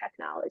better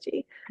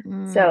technology.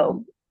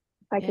 So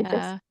if I could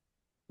just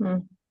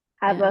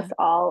have us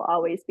all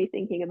always be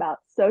thinking about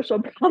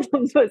social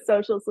problems with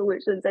social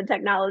solutions, and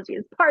technology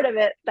is part of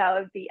it,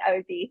 I would be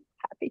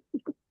happy.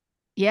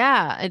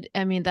 Yeah.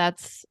 I mean,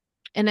 it's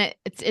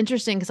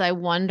interesting because I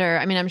wonder,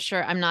 I mean, I'm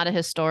sure I'm not a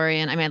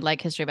historian. I mean, I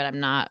like history, but I'm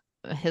not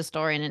a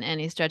historian in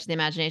any stretch of the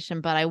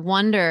imagination. But I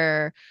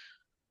wonder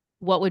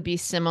what would be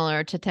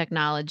similar to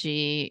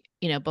technology,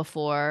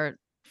 before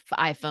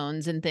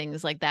iPhones and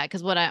things like that.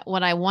 Because what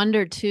I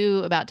wonder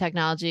too about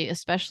technology,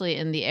 especially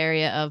in the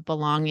area of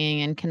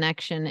belonging and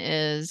connection,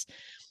 is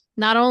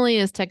not only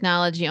is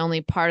technology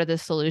only part of the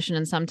solution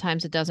and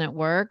sometimes it doesn't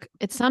work,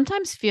 it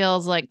sometimes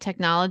feels like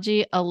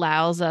technology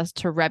allows us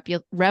to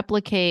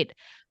replicate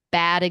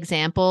bad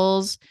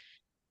examples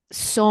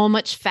so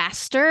much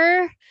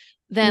faster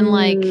than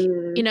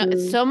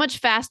it's so much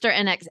faster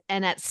and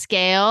at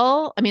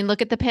scale. I mean,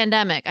 look at the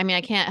pandemic. I mean,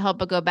 I can't help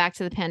but go back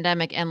to the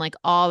pandemic and like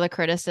all the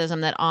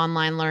criticism that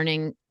online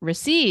learning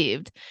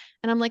received.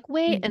 And I'm like,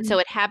 wait. And so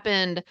it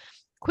happened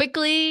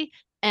quickly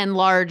and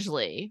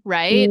largely,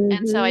 right?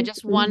 And so I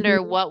just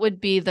wonder what would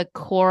be the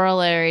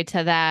corollary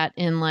to that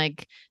in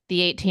like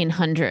the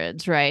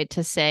 1800s, right?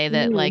 To say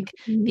that like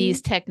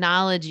these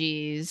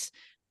technologies,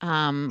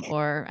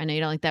 or I know you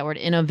don't like that word,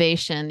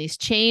 innovation, these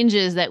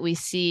changes that we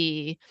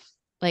see,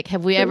 like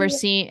have we ever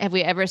seen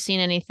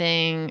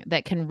anything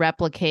that can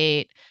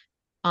replicate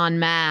en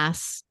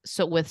masse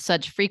so with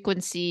such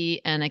frequency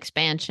and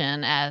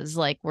expansion as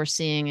like we're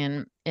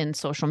seeing in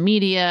social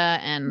media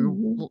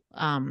and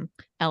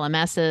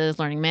LMSs,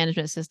 learning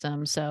management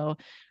systems? So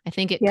I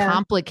think it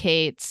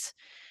complicates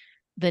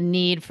the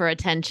need for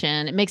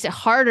attention. It makes it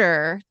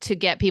harder to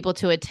get people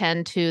to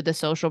attend to the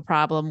social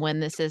problem when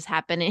this is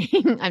happening.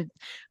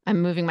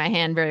 I'm moving my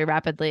hand very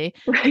rapidly,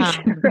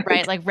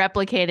 right? Like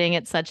replicating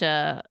at such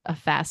a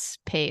fast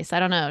pace. I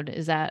don't know.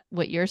 Is that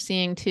what you're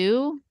seeing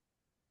too?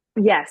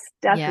 Yes,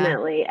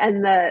 definitely. Yeah.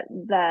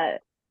 And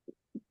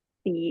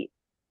the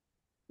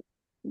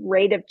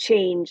rate of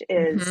change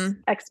is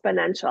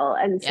exponential.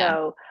 And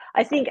so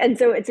I think, and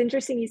so it's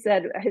interesting you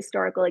said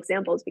historical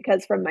examples,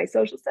 because from my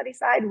social studies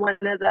side, one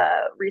of the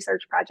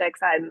research projects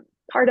I'm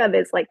part of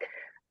is like,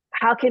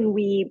 how can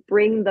we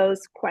bring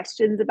those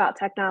questions about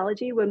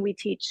technology when we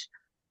teach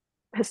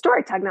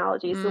historic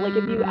technology? So like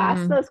if you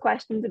ask those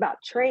questions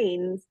about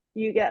trains,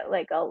 you get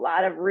like a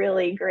lot of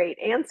really great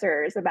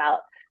answers about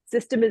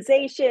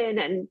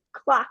systemization and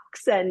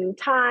clocks and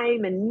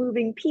time and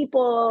moving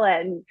people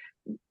and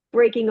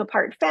breaking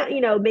apart,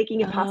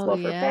 making it possible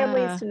for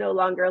families to no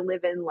longer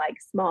live in like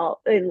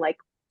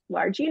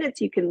large units.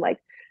 You can like,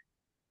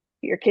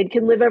 your kid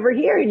can live over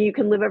here and you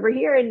can live over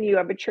here and you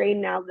have a train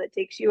now that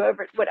takes you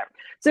over, whatever.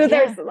 So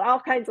there's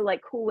all kinds of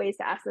like cool ways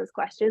to ask those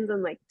questions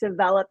and like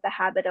develop the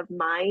habit of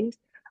mind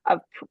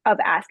of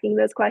asking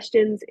those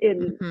questions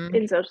in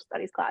social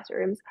studies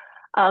classrooms.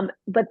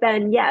 But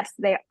then I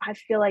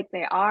feel like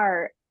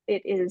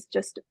it is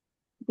just,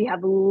 we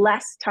have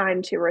less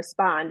time to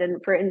respond.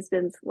 And for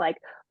instance, like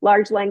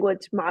large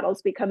language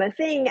models become a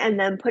thing, and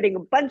then putting a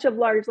bunch of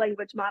large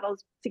language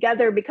models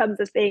together becomes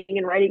a thing,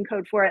 and writing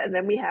code for it. And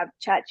then we have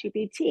Chat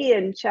GPT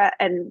and Chat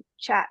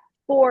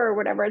 4 or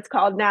whatever it's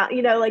called now,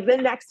 like the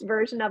next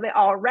version of it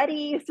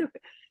already. So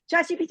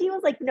Chat GPT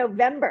was like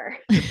November.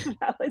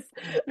 that was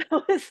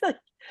like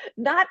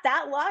not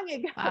that long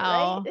ago,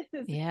 right? It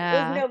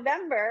was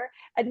November,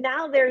 and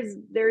now there's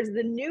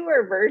the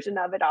newer version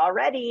of it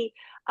already.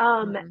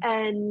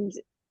 And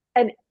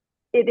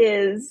it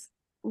is,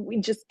 we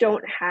just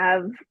don't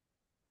have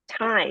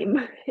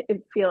time.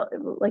 It feels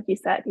like you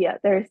said,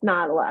 there's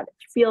not a lot.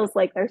 It feels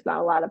like there's not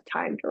a lot of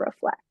time to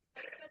reflect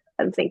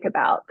and think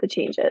about the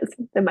changes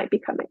that might be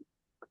coming.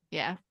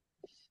 Yeah.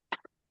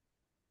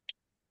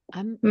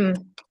 When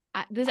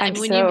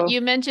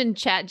you mentioned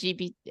Chat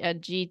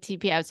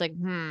GTP, I was like,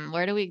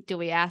 where do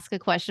we ask a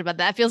question about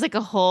that? It feels like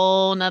a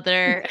whole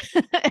nother.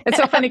 It's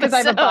so funny because I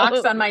have a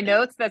box on my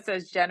notes that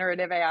says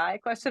generative AI ?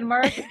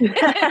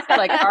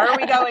 Like, are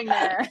we going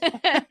there?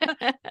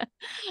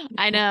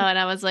 I know. And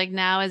I was like,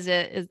 now is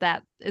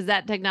that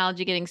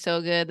technology getting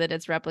so good that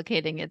it's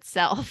replicating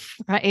itself,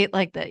 right?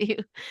 Like that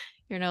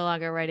you're no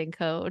longer writing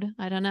code.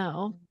 I don't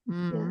know.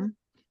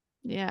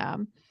 Yeah.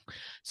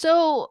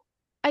 So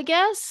I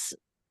guess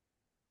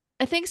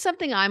I think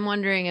something I'm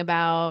wondering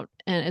about,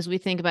 and as we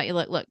think about,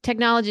 look,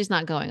 technology is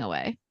not going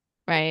away,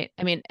 right?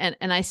 I mean, and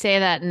I say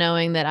that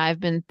knowing that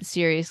I've been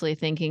seriously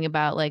thinking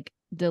about like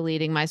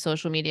deleting my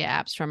social media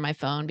apps from my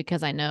phone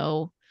because I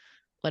know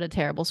what a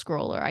terrible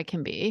scroller I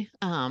can be.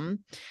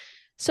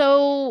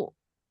 So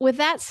with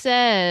that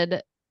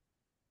said,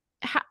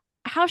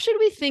 how should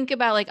we think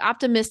about, like,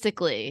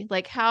 optimistically,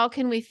 like how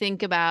can we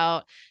think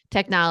about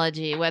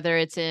technology, whether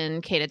it's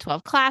in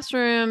K-12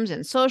 classrooms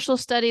and social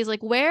studies?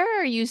 Like, where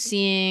are you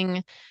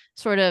seeing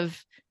sort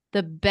of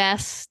the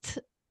best,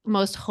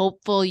 most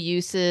hopeful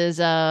uses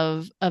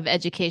of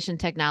education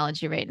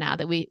technology right now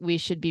that we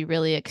should be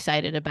really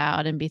excited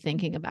about and be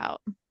thinking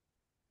about?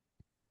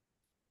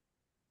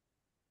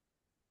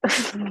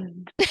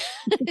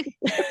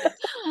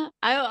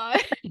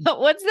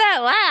 What's that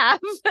laugh?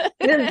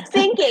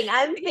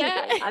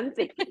 I'm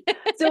thinking.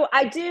 So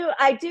I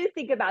do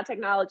think about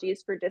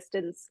technologies for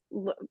distance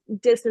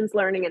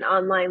learning and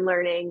online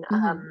learning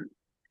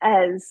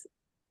as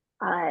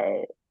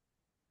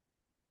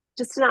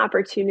just an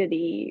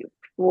opportunity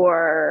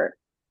for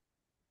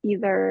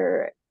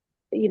either,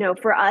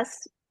 for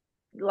us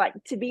like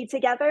to be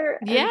together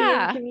and be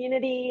in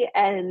community,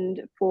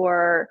 and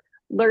for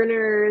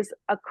learners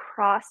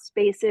across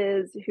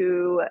spaces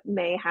who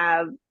may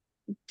have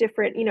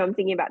different, I'm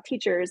thinking about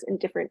teachers in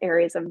different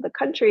areas of the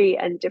country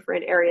and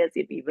different areas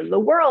of even the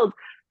world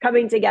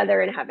coming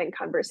together and having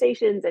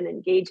conversations and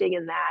engaging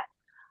in that.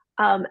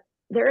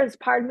 There is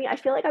part of me, I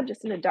feel like I'm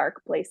just in a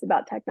dark place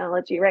about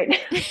technology right now.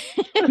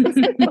 But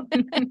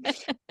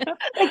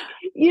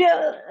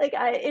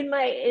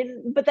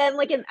then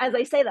as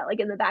I say that,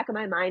 in the back of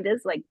my mind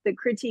is the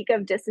critique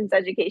of distance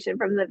education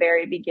from the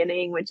very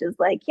beginning, which is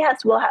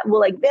yes, we'll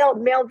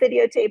mail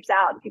videotapes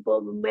out, and people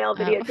will mail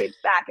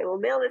videotapes back, and we'll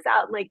mail this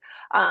out, and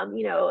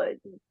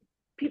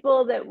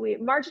people that we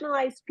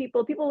marginalized,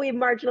 people we've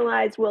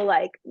marginalized will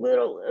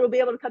it'll be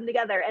able to come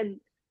together. And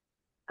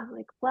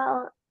I'm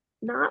well,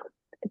 not,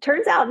 it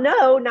turns out,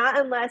 no, not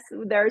unless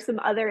there are some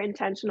other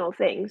intentional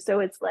things.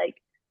 So it's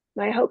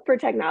my hope for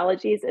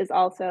technologies is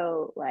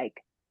also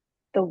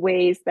the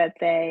ways that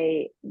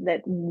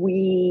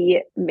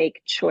we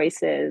make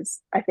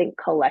choices, I think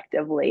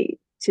collectively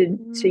to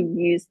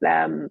use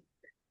them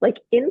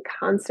in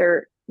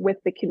concert with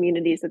the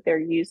communities that they're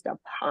used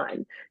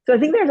upon. So I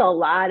think there's a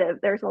lot of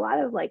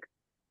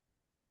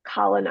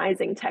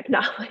colonizing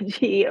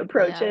technology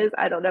approaches.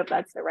 Yeah. I don't know if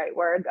that's the right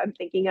word I'm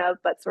thinking of,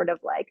 but sort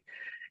of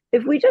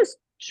if we just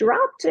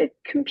dropped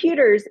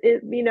computers,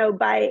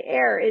 by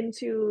air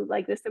into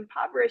this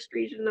impoverished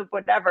region of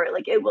whatever,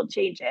 it will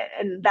change it.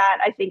 And that,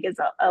 I think, is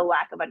a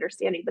lack of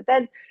understanding. But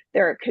then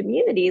there are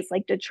communities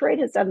Detroit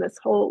has done this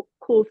whole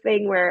cool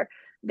thing where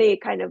they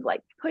kind of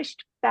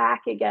pushed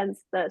back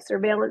against the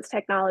surveillance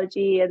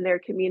technology in their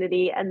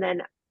community, and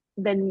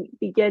then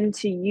begin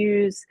to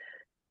use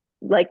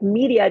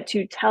media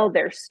to tell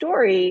their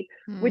story,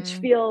 which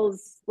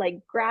feels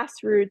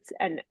grassroots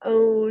and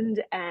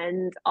owned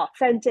and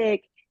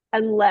authentic,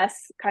 and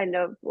less kind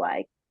of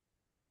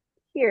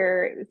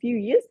here, if you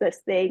use this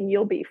thing,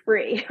 you'll be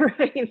free,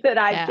 right? That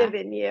I've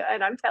given you,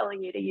 and I'm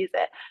telling you to use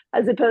it,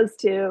 as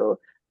opposed to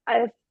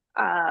I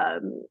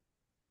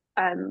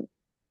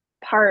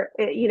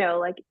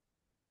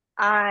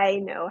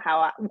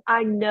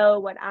know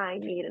what I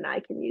need, and I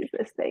can use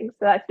this thing.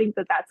 So I think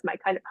that's my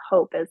kind of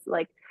hope, is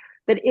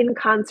that in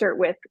concert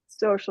with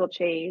social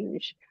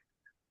change,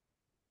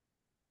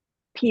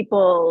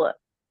 people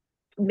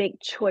make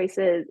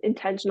choices,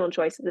 intentional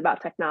choices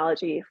about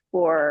technology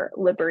for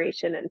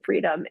liberation and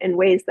freedom in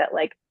ways that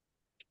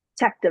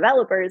tech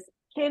developers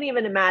can't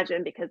even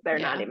imagine, because they're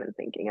not even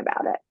thinking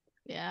about it.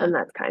 Yeah. And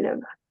that's kind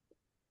of,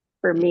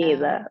 for me,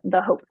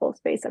 the hopeful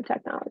space of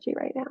technology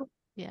right now.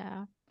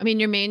 Yeah. I mean,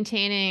 you're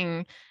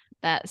maintaining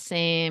that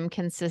same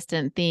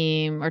consistent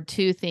theme, or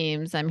two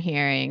themes I'm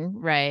hearing,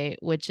 right?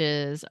 Which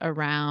is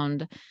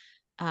around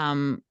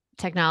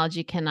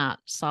technology cannot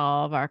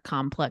solve our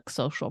complex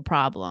social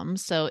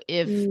problems. So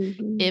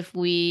if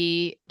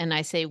we, and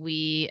I say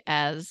we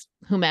as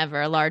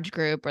whomever, a large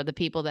group, or the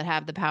people that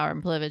have the power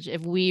and privilege,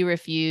 if we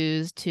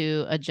refuse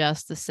to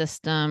adjust the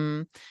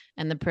system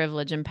and the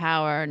privilege and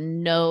power,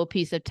 no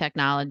piece of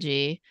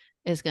technology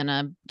is going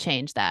to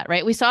change that,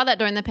 right? We saw that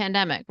during the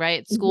pandemic,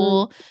 right?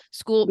 School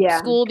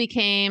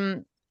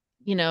became,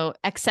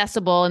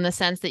 accessible in the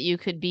sense that you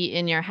could be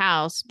in your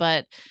house,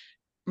 but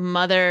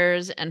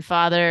mothers and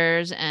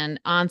fathers and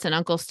aunts and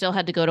uncles still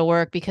had to go to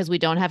work because we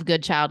don't have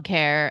good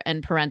childcare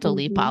and parental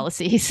leave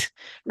policies,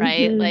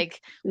 right?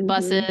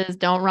 Buses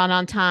don't run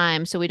on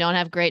time, so we don't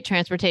have great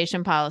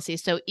transportation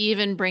policies. So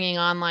even bringing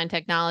online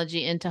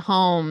technology into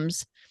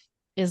homes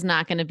is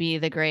not going to be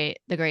the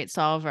great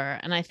solver.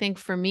 And I think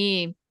for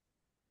me,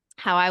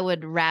 how I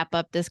would wrap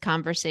up this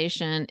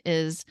conversation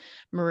is,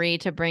 Marie,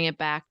 to bring it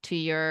back to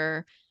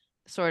your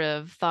sort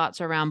of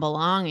thoughts around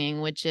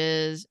belonging, which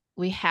is,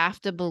 we have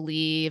to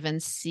believe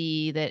and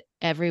see that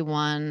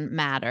everyone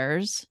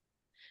matters,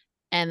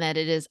 and that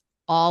it is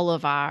all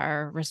of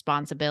our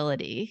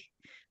responsibility,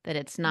 that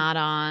it's not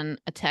on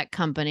a tech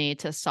company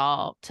to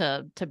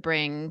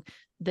bring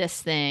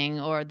this thing,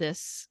 or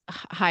this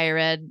higher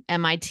ed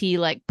MIT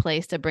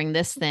place to bring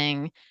this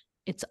thing.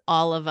 It's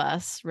all of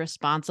us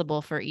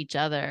responsible for each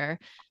other,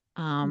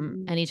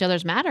 and each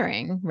other's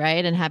mattering,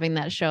 right? And having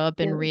that show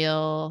up in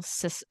real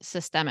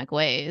systemic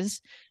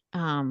ways.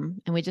 And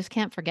we just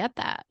can't forget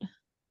that.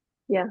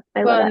 Yeah.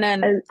 I love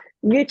that. And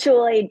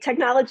mutual aid,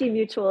 technology,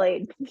 mutual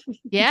aid.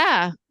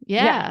 Yeah.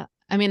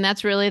 I mean,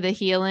 that's really the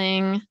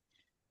healing.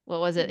 What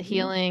was it?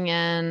 Healing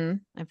and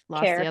I've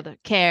lost the other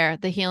care,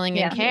 the healing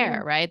and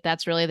care, right?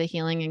 That's really the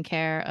healing and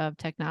care of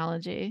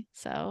technology.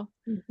 So,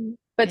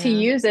 but to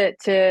use it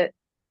to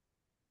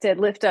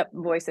lift up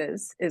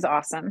voices is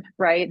awesome,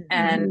 right?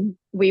 And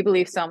we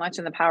believe so much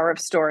in the power of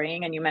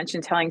storying, and you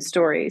mentioned telling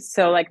stories.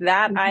 So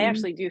that, I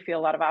actually do feel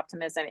a lot of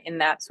optimism in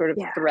that sort of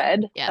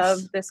thread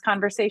of this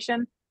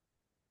conversation.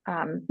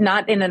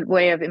 Not in a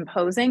way of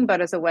imposing,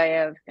 but as a way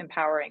of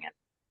empowering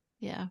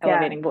and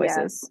elevating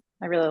voices.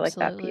 I really like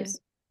that piece.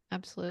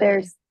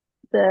 Absolutely.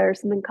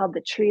 There's something called the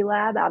Tree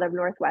Lab out of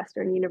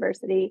Northwestern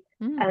University,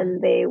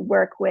 and they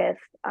work with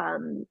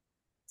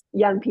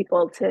young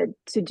people to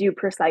do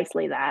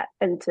precisely that,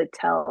 and to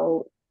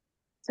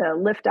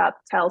lift up,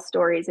 tell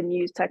stories, and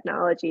use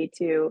technology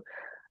to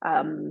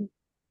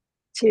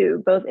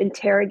to both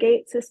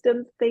interrogate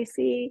systems they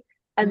see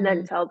and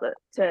then tell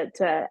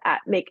to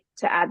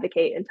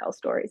advocate and tell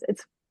stories.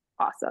 It's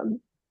awesome.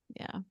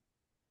 Yeah.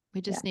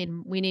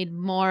 We need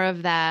more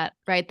of that,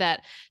 right?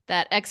 That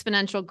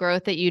exponential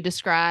growth that you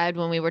described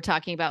when we were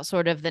talking about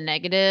sort of the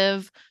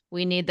negative.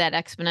 We need that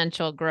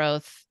exponential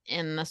growth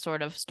in the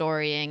sort of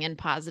storying and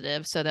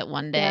positive, so that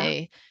one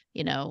day,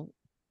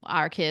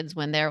 our kids,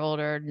 when they're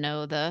older,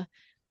 know I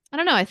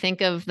don't know, I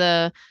think of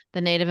the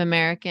Native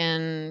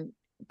American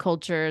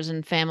cultures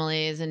and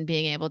families and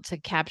being able to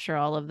capture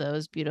all of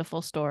those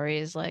beautiful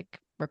stories, like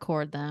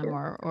record them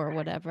or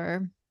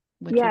whatever.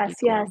 Which would be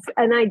cool. Yes.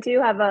 And I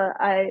do have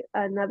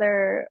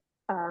another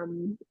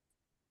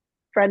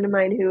friend of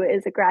mine who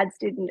is a grad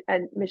student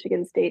at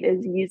Michigan State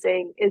is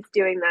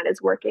doing that,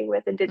 is working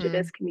with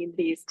Indigenous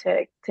communities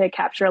to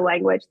capture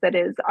language that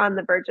is on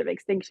the verge of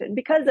extinction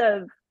because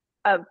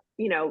of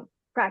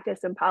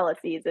practice and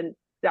policies and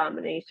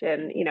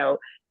domination,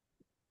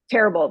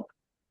 terrible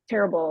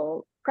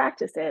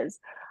practices.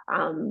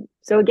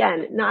 So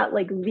again, not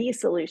like the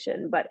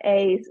solution, but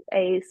a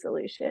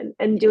solution,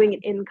 and doing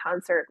it in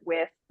concert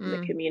with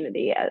the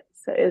community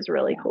is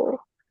really cool.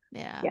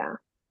 Yeah.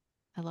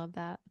 I love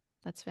that.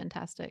 That's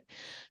fantastic.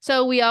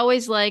 So we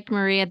always like,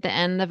 Marie, at the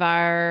end of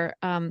our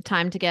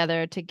time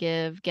together, to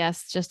give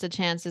guests just a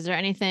chance. Is there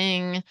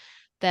anything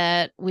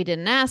that we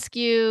didn't ask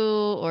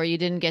you or you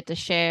didn't get to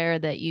share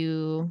that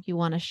you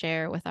want to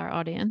share with our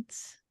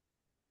audience?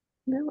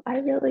 No, I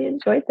really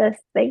enjoyed this.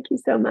 Thank you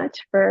so much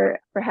for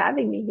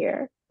having me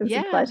here. It was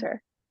a pleasure.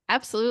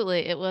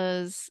 Absolutely. It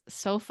was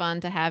so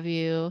fun to have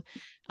you.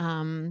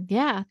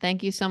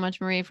 Thank you so much,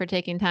 Marie, for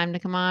taking time to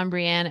come on.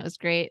 Brianne, it was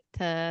great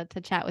to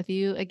chat with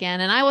you again.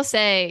 And I will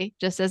say,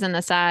 just as an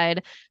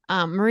aside,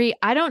 Marie,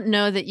 I don't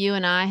know that you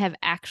and I have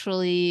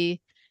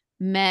actually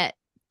met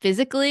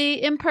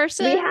physically in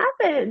person. We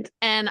haven't.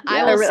 And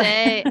I will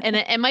say, and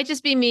it might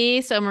just be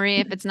me. So Marie,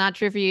 if it's not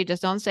true for you,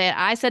 just don't say it.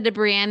 I said to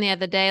Brianne the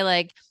other day,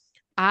 like,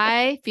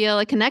 I feel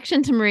a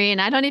connection to Marie,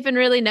 and I don't even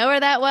really know her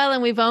that well.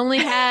 And we've only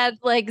had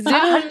like Zoom.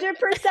 100%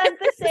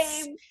 the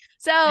same.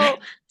 So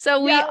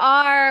we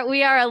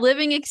are a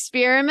living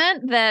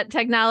experiment that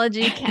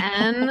technology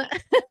can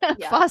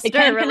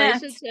foster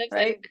relationships,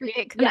 right? And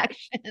create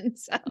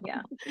connections. So.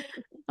 Yeah.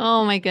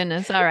 Oh my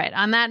goodness. All right.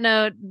 On that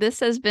note, this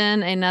has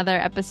been another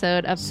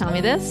episode of Tell Me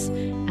This,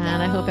 and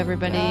I hope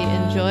everybody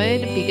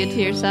enjoyed. Be good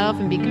to yourself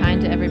and be kind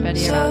to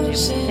everybody around you.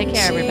 Take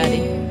care,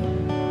 everybody.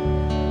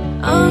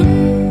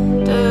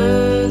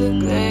 Under the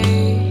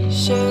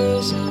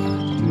glaciers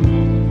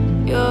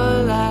of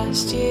your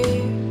last year,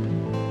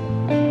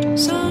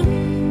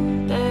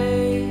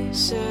 someday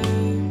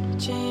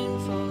searching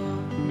for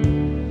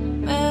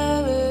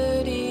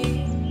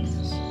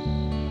melodies,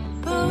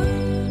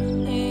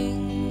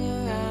 burning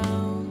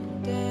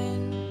around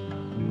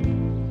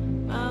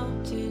in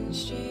mountain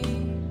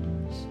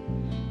streams,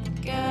 the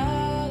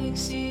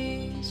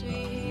galaxies we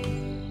hear,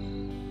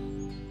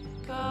 the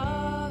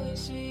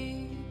colors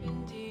we've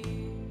endeared.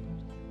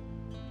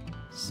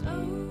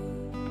 Slow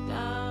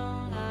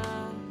down,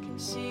 I can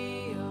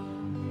see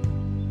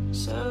you're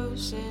so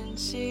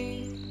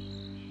sincere.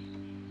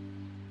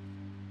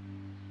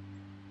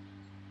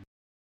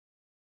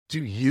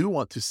 Do you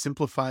want to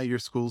simplify your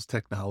school's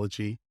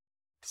technology,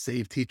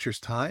 save teachers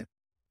time,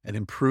 and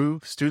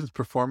improve students'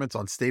 performance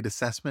on state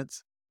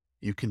assessments?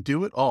 You can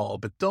do it all,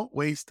 but don't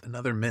waste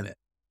another minute.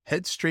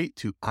 Head straight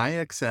to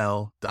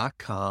ixl.com/BE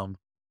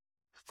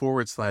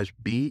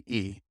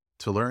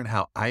to learn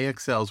how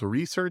IXL's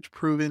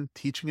research-proven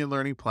teaching and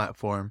learning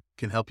platform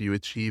can help you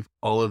achieve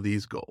all of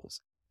these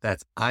goals.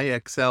 That's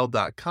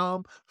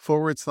ixl.com/BE.